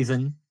next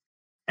season.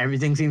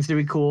 Everything seems to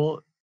be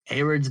cool.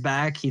 Hayward's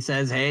back. He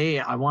says, hey,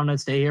 I want to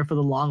stay here for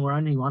the long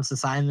run. He wants to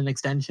sign an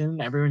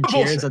extension. Everyone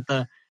cheers at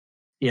the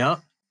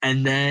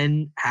And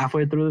then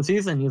halfway through the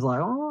season, he's like,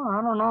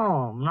 I don't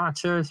know. I'm not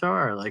sure.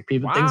 Like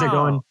things are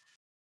going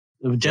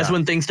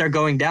when things start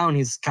going down,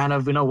 he's kind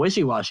of,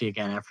 wishy-washy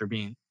again after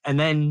being, and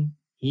then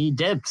he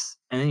dips,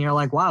 and then you're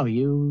like, wow,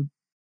 you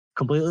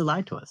completely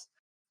lied to us.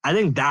 I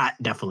think that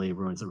definitely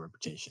ruins the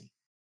reputation.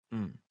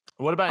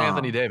 What about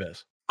Anthony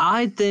Davis?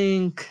 I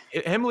think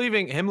him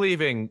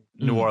leaving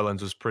New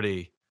Orleans was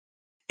pretty.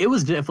 It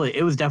was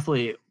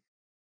definitely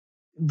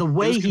the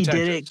way he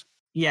did it.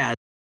 Yeah.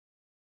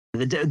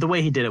 The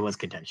way he did it was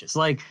contentious.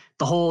 Like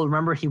the whole,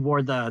 remember he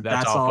wore the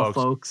That's all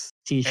folks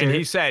t-shirt. And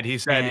he said,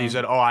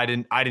 oh, I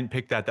didn't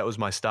pick that. That was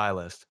my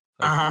stylist.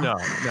 Like, No,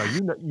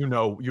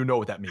 you know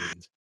what that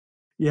means.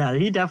 Yeah,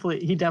 he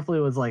definitely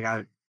was like,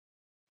 I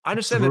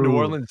understand that New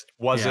Orleans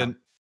wasn't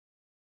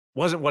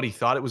what he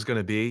thought it was going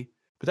to be,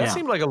 but that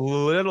seemed like a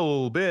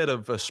little bit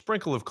of a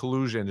sprinkle of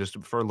collusion just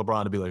for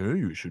LeBron to be like, hey,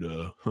 you should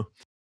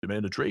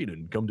demand a trade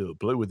and come to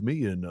play with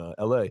me in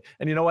LA.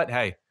 And you know what?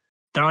 Hey,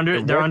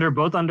 they're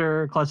both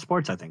under Clutch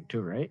Sports, I think,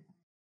 too, right?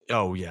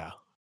 Oh yeah.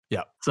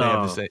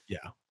 So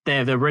they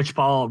have the Rich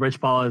Paul. Rich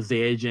Paul is the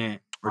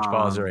agent. Rich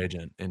Paul is their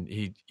agent, and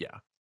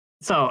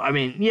So, I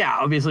mean,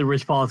 obviously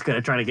Rich Paul is going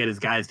to try to get his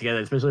guys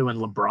together, especially when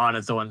LeBron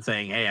is the one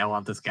saying, hey, I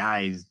want this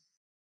guy. He's,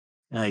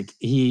 like,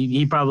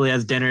 he probably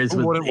has dinners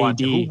with AD.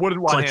 Who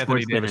wouldn't want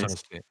Anthony Davis on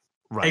his team?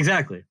 Right.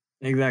 Exactly.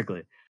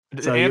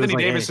 So Anthony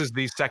Davis is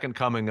the second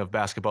coming of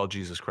basketball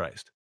Jesus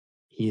Christ.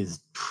 He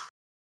is.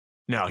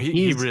 No,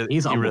 he's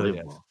unbelievable. Really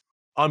is.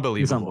 Unbelievable.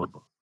 He's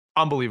unbelievable.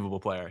 Unbelievable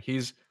player.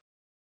 He's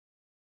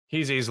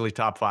easily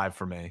top 5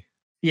 for me.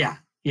 Yeah,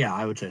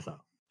 I would say so.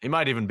 He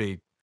might even be.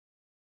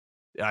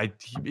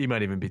 He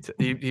might even be.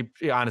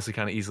 He honestly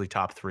kind of easily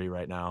top 3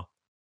 right now.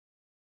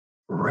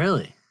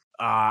 Really?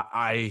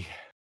 I'm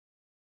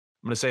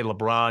gonna say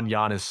LeBron,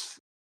 Giannis,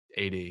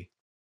 AD.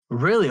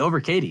 Really,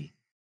 over KD?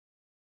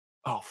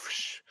 Oh,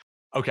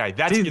 okay.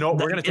 That's we're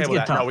gonna table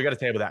that. No, we got to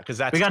table that because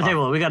that's we got to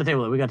table it. We got to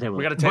table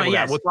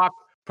that. We'll talk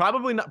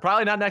probably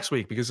not next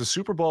week because the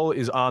Super Bowl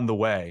is on the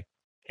way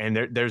and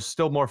there's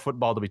still more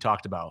football to be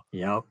talked about.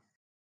 Yep.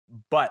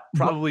 But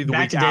probably the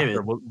week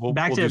after we'll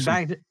back to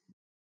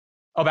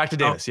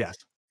Davis. Yes.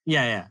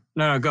 Yeah.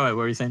 No, go ahead.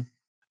 What were you saying?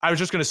 I was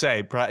just gonna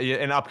say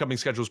an upcoming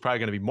schedule is probably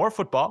gonna be more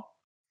football.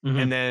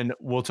 And then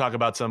we'll talk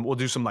about we'll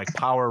do some like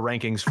power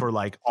rankings for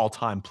like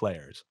all-time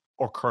players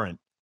or current,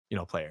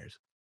 players.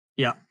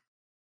 Yeah.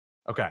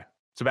 Okay.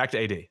 So back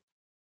to AD.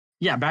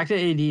 Yeah, back to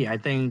AD. I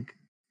think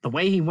the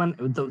way he went,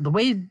 the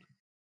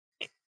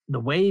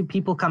way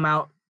people come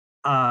out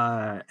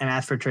and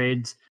ask for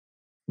trades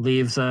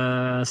leaves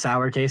a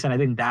sour taste, and I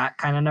think that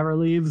kind of never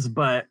leaves.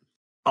 But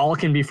all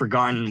can be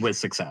forgotten with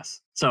success.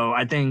 So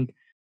I think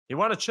he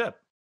won a chip.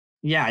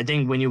 Yeah, I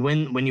think when you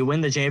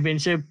win the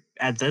championship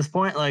at this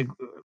point, like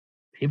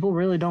people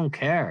really don't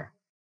care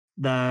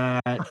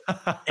that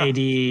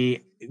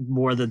AD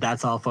wore the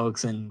That's All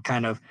folks and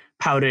kind of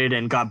pouted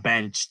and got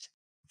benched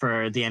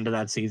for the end of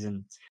that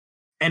season.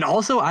 And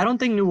also, I don't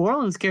think New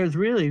Orleans cares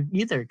really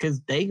either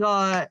because they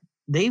got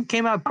they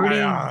came out pretty,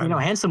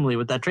 handsomely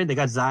with that trade. They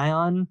got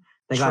Zion.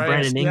 They got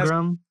Brandon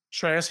Ingram.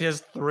 Shreyas, he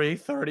has 3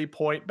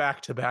 30-point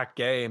back-to-back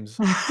games.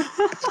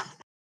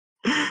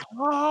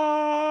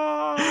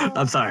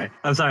 I'm sorry.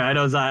 I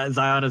know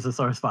Zion is a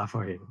sore spot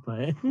for you,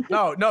 but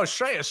no,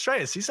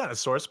 Shreyas, he's not a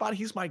sore spot.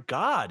 He's my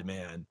god,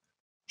 man.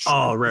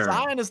 Oh, right.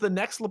 Zion is the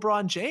next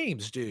LeBron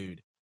James,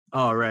 dude.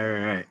 Oh,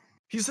 right.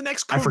 He's the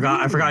next. I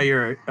forgot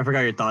your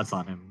thoughts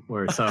on him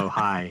were so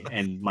high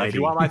and mighty. If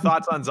you want my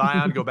thoughts on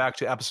Zion, go back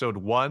to episode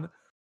 1.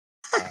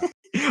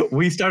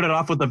 We started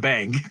off with a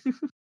bang.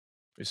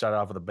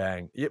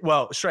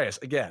 Well,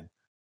 Shreyas, again,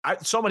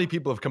 so many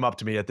people have come up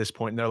to me at this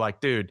point and they're like,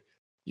 dude,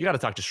 you got to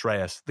talk to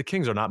Shreyas. The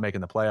Kings are not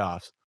making the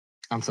playoffs.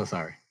 I'm so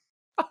sorry.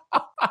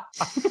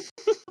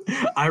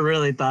 I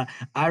really thought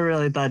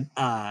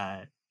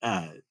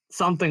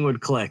something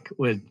would click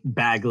with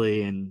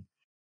Bagley and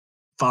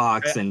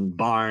Fox and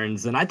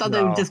Barnes, and I thought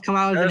they would just come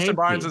out as Harrison an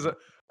Barnes is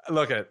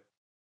okay,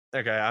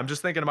 I'm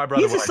just thinking of my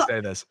brother when I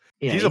say this.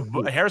 Yeah,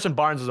 Harrison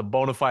Barnes is a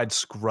bona fide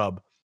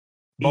scrub.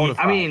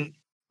 I mean,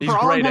 he's for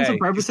all intents and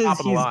purposes,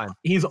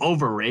 he's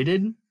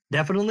overrated,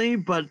 definitely,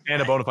 but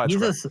and a bona fide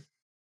scrub.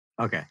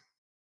 Okay.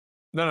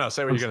 No,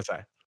 say what you're gonna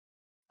say.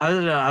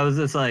 I was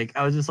just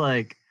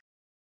like,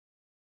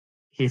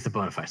 he's a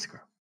bona fide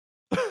scrub.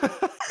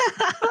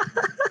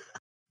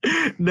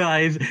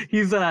 No,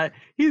 he's a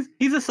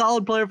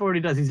solid player for what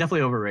he does. He's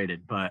definitely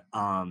overrated, but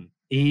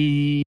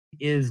he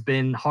has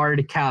been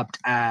hard capped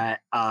at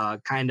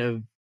kind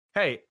of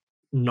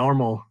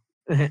normal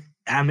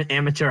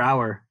amateur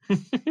hour.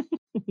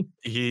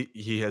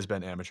 He has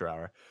been amateur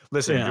hour.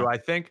 Listen, do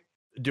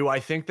I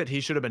think that he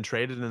should have been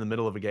traded in the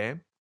middle of a game?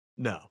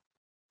 No,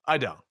 I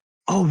don't.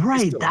 Oh,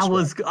 right. I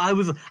was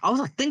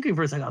like thinking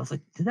for a second. I was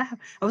like, did that?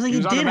 I was like,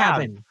 it did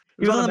happen.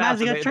 He was on the Mavs.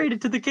 He got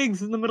traded to the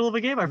Kings in the middle of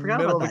a game. I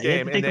forgot about that.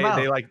 Game, and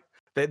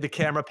the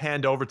camera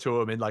panned over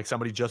to him, and like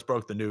somebody just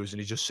broke the news, and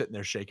he's just sitting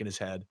there shaking his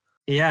head.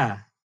 Yeah,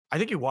 I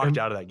think he walked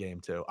out of that game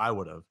too. I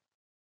would have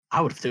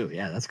too.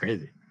 Yeah, that's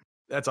crazy.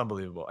 That's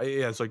unbelievable.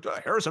 Yeah, it's like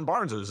Harrison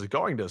Barnes is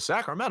going to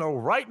Sacramento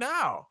right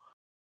now.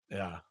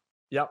 Yeah.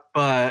 Yep.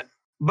 But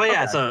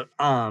yeah. So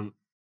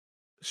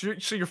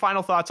So your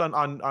final thoughts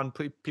on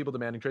people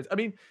demanding trades? I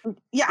mean,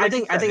 yeah, I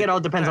think it all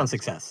depends on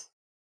success.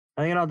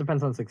 I think it all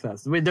depends on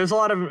success. There's a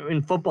lot of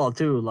in football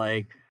too,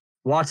 like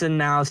Watson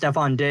now,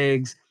 Stephon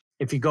Diggs.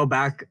 If you go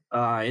back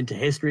into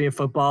history of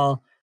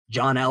football,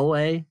 John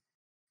Elway.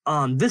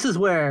 This is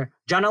where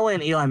John Elway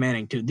and Eli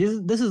Manning too.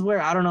 This is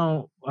where I don't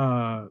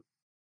know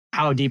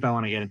how deep I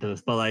want to get into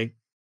this, but like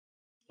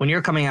when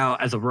you're coming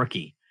out as a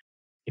rookie,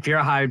 if you're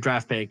a high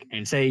draft pick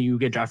and say you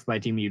get drafted by a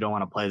team and you don't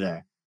want to play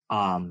there,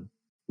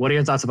 what are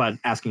your thoughts about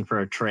asking for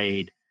a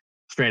trade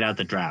straight out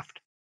the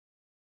draft?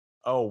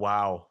 Oh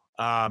wow.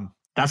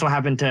 That's what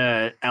happened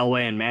to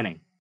Elway and Manning.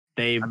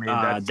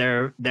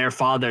 Their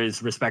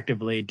fathers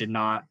respectively did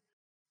not,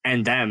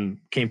 and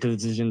them came to the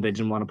decision they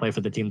didn't want to play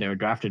for the team they were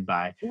drafted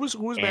by. Who was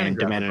Manning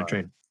demanded a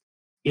trade?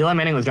 Eli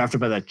Manning was drafted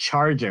by the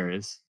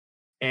Chargers,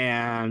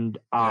 and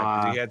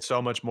he had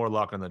so much more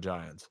luck on the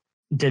Giants.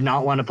 Did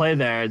not want to play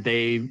there.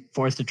 They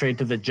forced a trade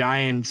to the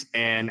Giants,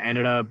 and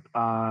ended up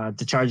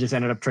the Chargers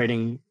ended up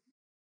trading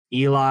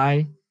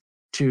Eli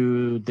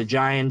to the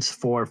Giants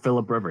for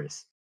Phillip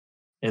Rivers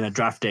in a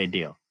draft day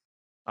deal.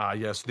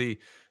 Yes, the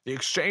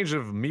exchange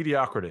of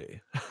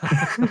mediocrity.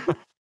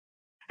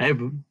 Hey,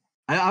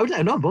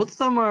 I know both of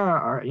them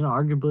are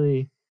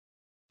arguably.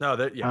 No,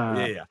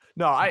 yeah.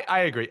 No, I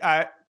agree.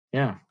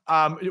 Yeah.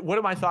 What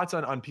are my thoughts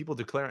on people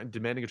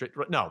demanding a trade?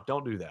 No,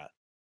 don't do that.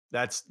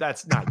 That's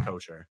not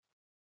kosher.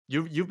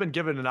 You've been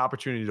given an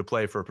opportunity to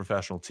play for a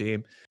professional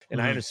team,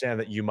 and I understand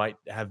that you might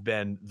have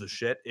been the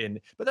shit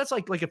but that's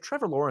like if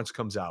Trevor Lawrence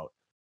comes out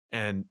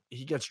and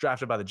he gets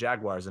drafted by the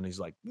Jaguars and he's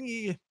like,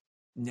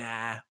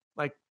 nah,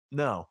 like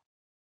no.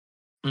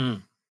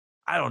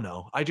 I don't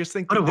know. I just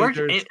think, but it worked.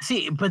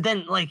 But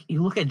then like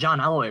you look at John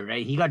Elway,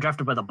 right? He got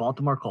drafted by the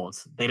Baltimore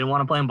Colts. They didn't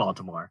want to play in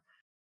Baltimore.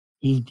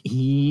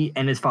 He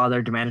and his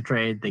father demand a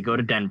trade. They go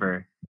to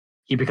Denver.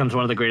 He becomes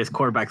one of the greatest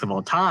quarterbacks of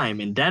all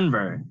time in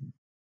Denver.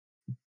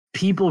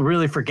 People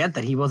really forget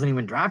that he wasn't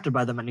even drafted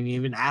by them and he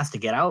even asked to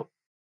get out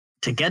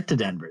to get to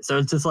Denver. So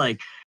it's just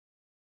like,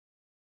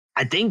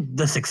 I think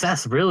the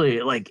success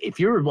really, like if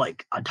you're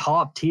like a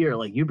top tier,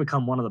 like you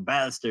become one of the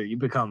best, or you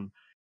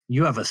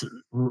have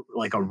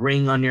a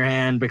ring on your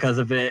hand because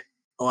of it.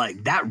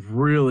 Like that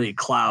really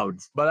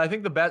clouds. But I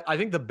think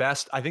the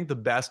best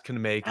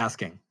can make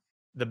asking.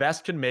 The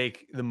best can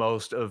make the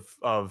most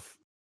of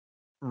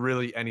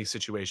really any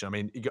situation. I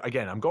mean,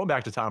 again, I'm going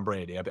back to Tom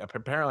Brady.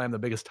 Apparently, I'm the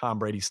biggest Tom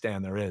Brady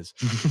stan there is.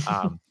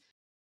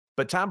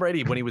 But Tom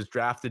Brady, when he was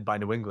drafted by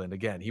New England,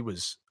 again, he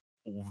was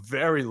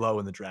very low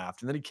in the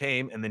draft. And then he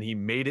came and then he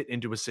made it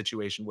into a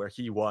situation where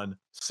he won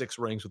 6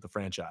 rings with the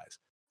franchise.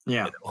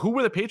 Yeah. And who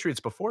were the Patriots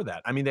before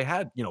that? I mean, they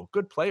had,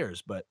 good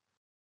players, but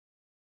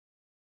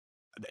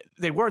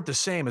they weren't the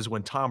same as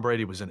when Tom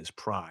Brady was in his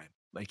prime.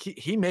 Like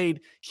he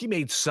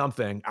made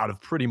something out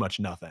of pretty much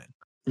nothing.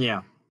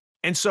 Yeah.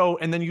 And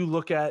then you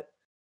look at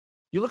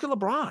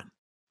LeBron.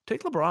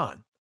 Take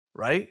LeBron,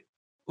 right?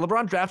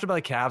 LeBron drafted by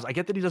the Cavs. I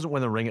get that he doesn't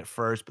win the ring at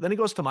first, but then he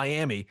goes to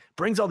Miami,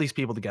 brings all these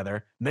people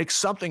together, makes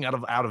something out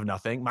of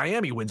nothing.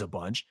 Miami wins a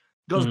bunch,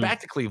 goes back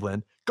to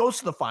Cleveland, goes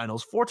to the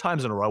finals 4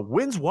 times in a row,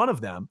 wins one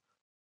of them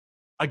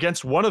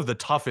against one of the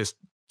toughest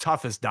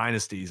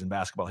dynasties in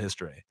basketball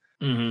history.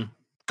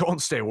 Golden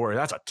State Warriors,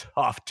 that's a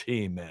tough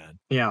team, man.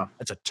 Yeah.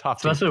 That's a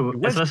tough team.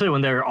 Especially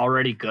when they're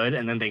already good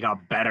and then they got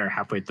better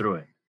halfway through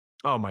it.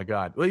 Oh my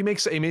God. Well, he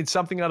made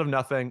something out of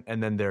nothing,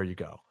 and then there you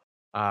go.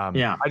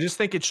 Yeah. I just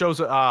think it shows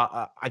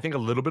I think a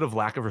little bit of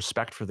lack of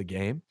respect for the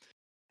game.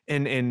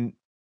 And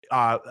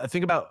I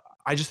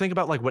just think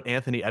about like what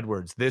Anthony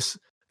Edwards, this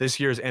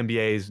year's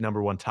NBA's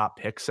 #1 top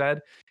pick,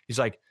 said. He's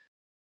like,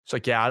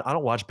 yeah, I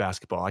don't watch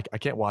basketball. I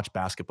can't watch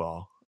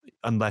basketball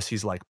unless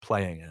he's like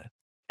playing it.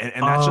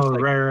 And that's just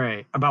like,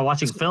 right. About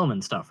watching film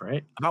and stuff,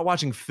 right? About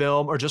watching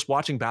film or just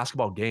watching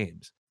basketball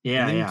games.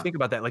 Yeah. And then you think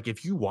about that, like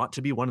if you want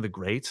to be one of the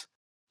greats,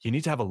 you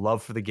need to have a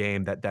love for the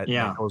game that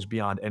goes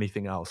beyond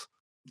anything else.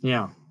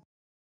 Yeah.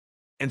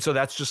 And so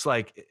that's just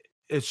like,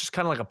 it's just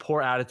kind of like a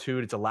poor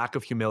attitude. It's a lack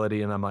of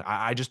humility. And I'm like,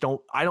 I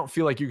don't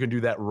feel like you can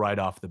do that right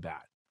off the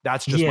bat.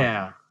 That's just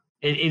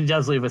it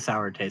does leave a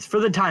sour taste for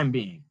the time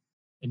being.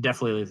 It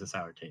definitely leaves a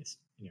sour taste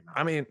in your mouth.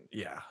 I mean,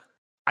 yeah.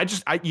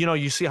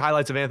 You see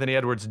highlights of Anthony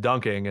Edwards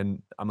dunking,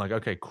 and I'm like,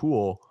 okay,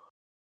 cool.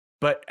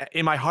 But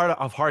in my heart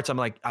of hearts, I'm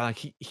like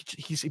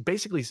he's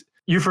basically.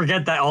 You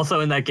forget that also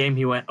in that game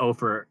he went 1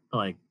 for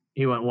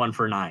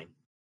 9.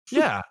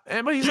 Yeah,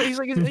 but he's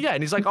like yeah,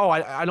 and he's like, oh,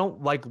 I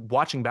don't like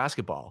watching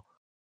basketball,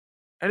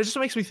 and it just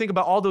makes me think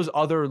about all those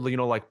other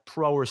like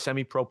pro or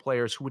semi-pro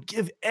players who would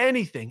give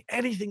anything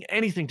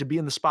to be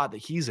in the spot that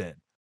he's in.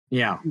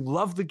 Yeah. Who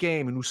love the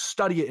game and who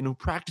study it and who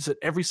practice it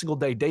every single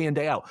day, day in,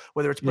 day out,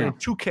 whether it's playing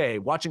 2K,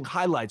 watching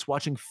highlights,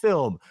 watching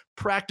film,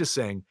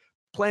 practicing,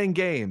 playing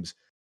games,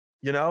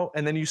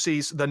 and then you see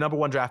the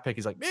 #1 draft pick.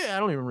 He's like, I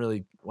don't even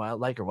really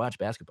like or watch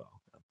basketball.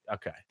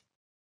 Okay.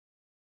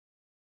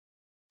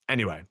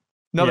 Anyway,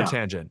 another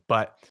tangent,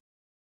 but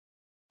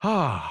you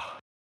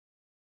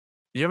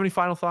have any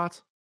final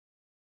thoughts?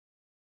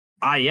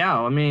 Yeah.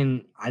 I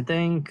mean, I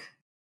think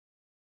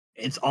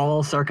it's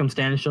all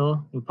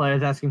circumstantial with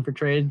players asking for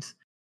trades.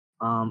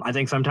 I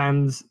think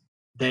sometimes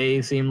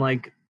they seem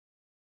like,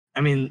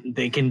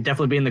 they can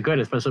definitely be in the good,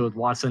 especially with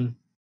Watson.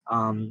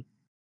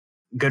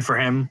 Good for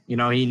him.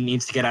 He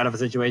needs to get out of a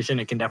situation.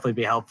 It can definitely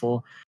be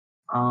helpful.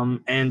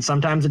 And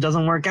sometimes it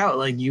doesn't work out.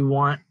 Like you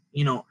want,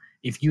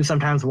 if you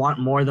sometimes want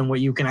more than what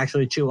you can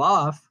actually chew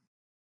off,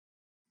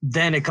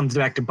 then it comes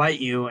back to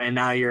bite you. And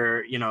now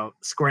you're,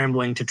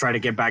 scrambling to try to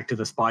get back to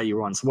the spot you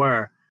once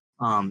were.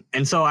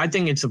 And so I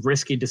think it's a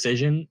risky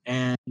decision,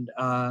 and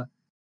I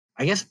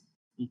guess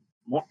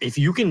if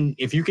you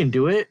can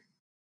do it,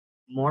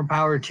 more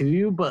power to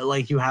you. But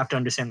like you have to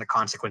understand the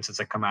consequences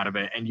that come out of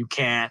it, and you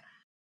can't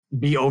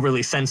be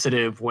overly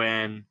sensitive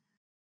when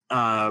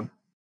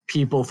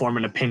people form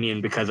an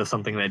opinion because of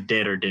something that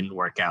did or didn't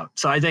work out.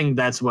 So I think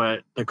that's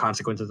what the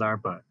consequences are.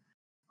 But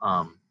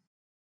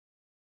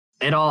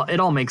it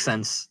all makes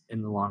sense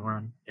in the long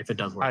run if it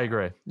does work. I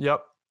agree.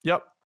 Yep. Yeah.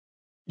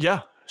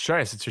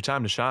 Shreyas, it's your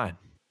time to shine.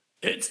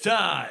 It's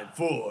time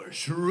for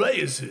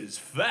Shreyas'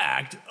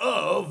 Fact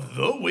of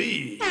the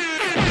Week.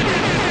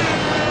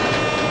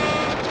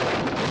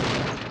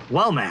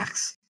 Well,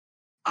 Max,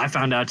 I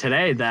found out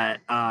today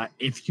that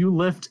if you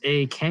lift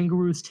a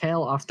kangaroo's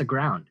tail off the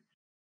ground,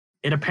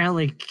 it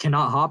apparently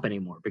cannot hop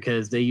anymore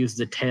because they use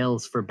the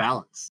tails for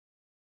balance.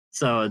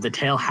 So the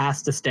tail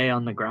has to stay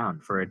on the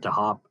ground for it to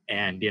hop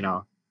and,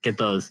 get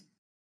those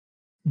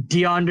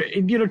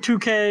DeAndre,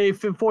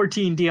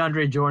 2K14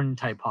 DeAndre Jordan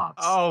type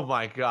hops. Oh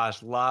my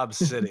gosh, Lob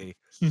City.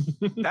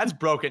 That's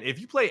broken. If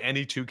you play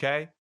any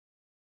 2K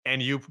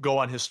and you go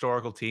on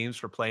historical teams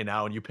for play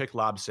now and you pick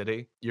Lob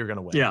City, you're going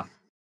to win. Yeah.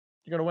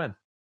 You're going to win.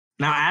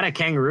 Now add a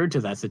kangaroo to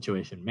that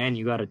situation. Man,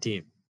 you got a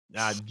team.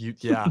 Yeah.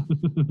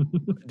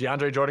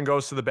 DeAndre Jordan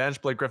goes to the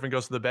bench. Blake Griffin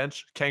goes to the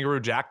bench.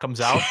 Kangaroo Jack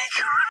comes out.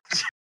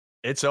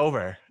 It's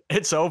over.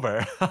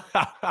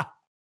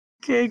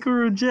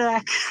 Kangaroo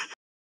Jack.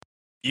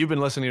 You've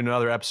been listening to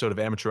another episode of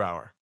Amateur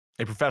Hour,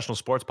 a professional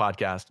sports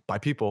podcast by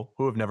people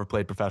who have never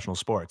played professional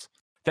sports.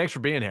 Thanks for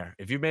being here.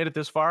 If you've made it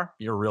this far,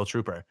 you're a real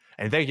trooper.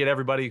 And thank you to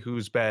everybody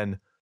who's been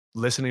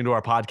listening to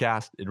our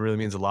podcast. It really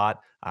means a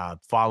lot.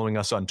 Following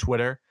us on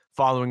Twitter,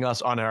 following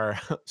us on our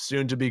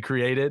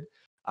soon-to-be-created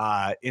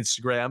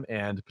Instagram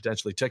and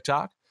potentially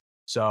TikTok.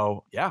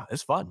 So, yeah,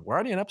 it's fun. We're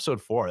already in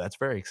episode 4. That's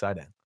very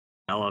exciting.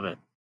 I love it.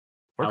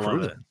 We're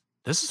cruising.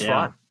 This is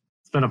fun.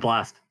 It's been a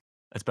blast.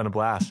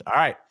 All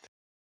right.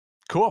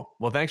 Cool.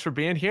 Well, thanks for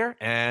being here,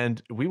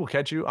 and we will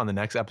catch you on the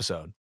next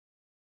episode.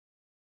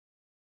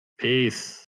 Peace.